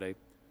on Saturday.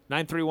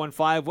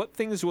 9315, what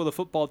things will the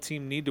football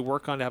team need to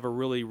work on to have a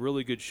really,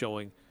 really good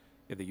showing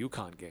in the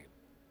UConn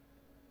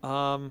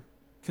game?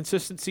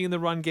 Consistency in the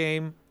run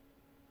game.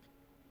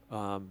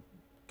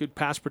 Good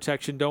pass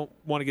protection. Don't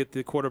want to get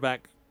the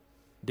quarterback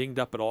dinged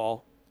up at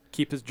all.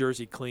 Keep his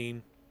jersey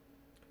clean.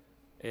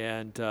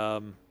 And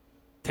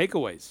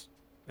takeaways.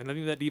 And I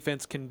think that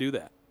defense can do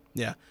that.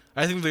 Yeah.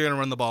 I think they're going to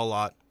run the ball a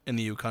lot in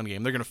the UConn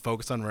game. They're going to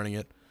focus on running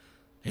it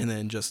and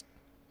then just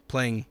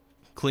playing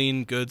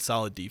clean, good,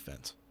 solid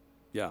defense.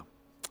 Yeah.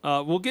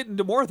 We'll get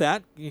into more of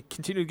that. You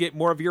continue to get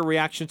more of your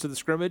reactions to the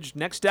scrimmage.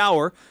 Next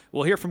hour,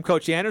 we'll hear from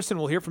Coach Anderson.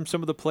 We'll hear from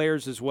some of the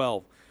players as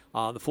well.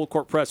 The Full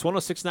Court Press,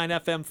 106.9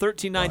 FM,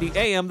 1390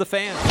 AM, The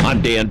Fan.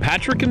 I'm Dan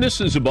Patrick, and this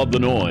is Above the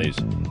Noise.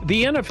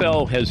 The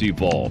NFL has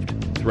evolved.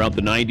 Throughout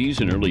the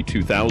 90s and early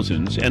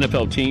 2000s,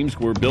 NFL teams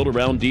were built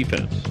around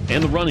defense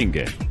and the running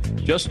game.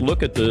 Just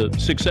look at the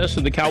success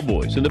of the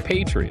Cowboys and the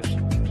Patriots.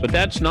 But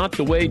that's not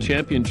the way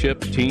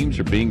championship teams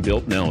are being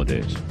built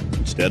nowadays.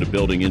 Instead of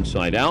building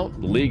inside out,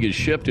 the league has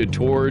shifted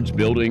towards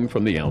building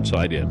from the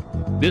outside in.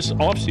 This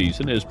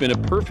offseason has been a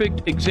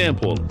perfect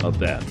example of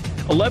that.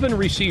 11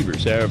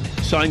 receivers have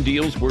signed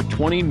deals worth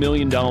 $20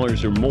 million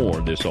or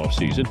more this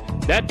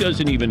offseason. That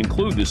doesn't even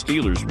include the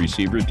Steelers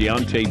receiver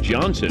Deontay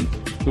Johnson,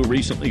 who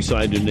recently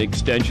signed an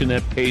extension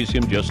that pays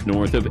him just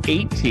north of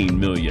 $18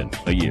 million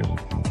a year.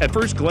 At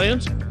first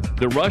glance,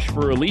 the rush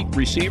for elite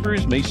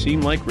receivers may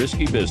seem like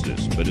risky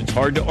business, but it's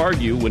hard to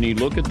argue when you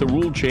look at the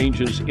rule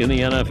changes in the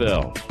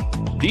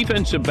NFL.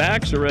 Defensive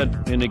backs are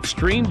at an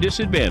extreme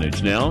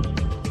disadvantage now.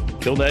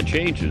 Until that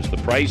changes, the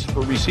price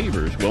for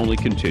receivers will only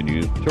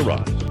continue to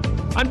rise.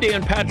 I'm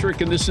Dan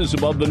Patrick, and this is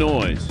Above the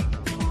Noise.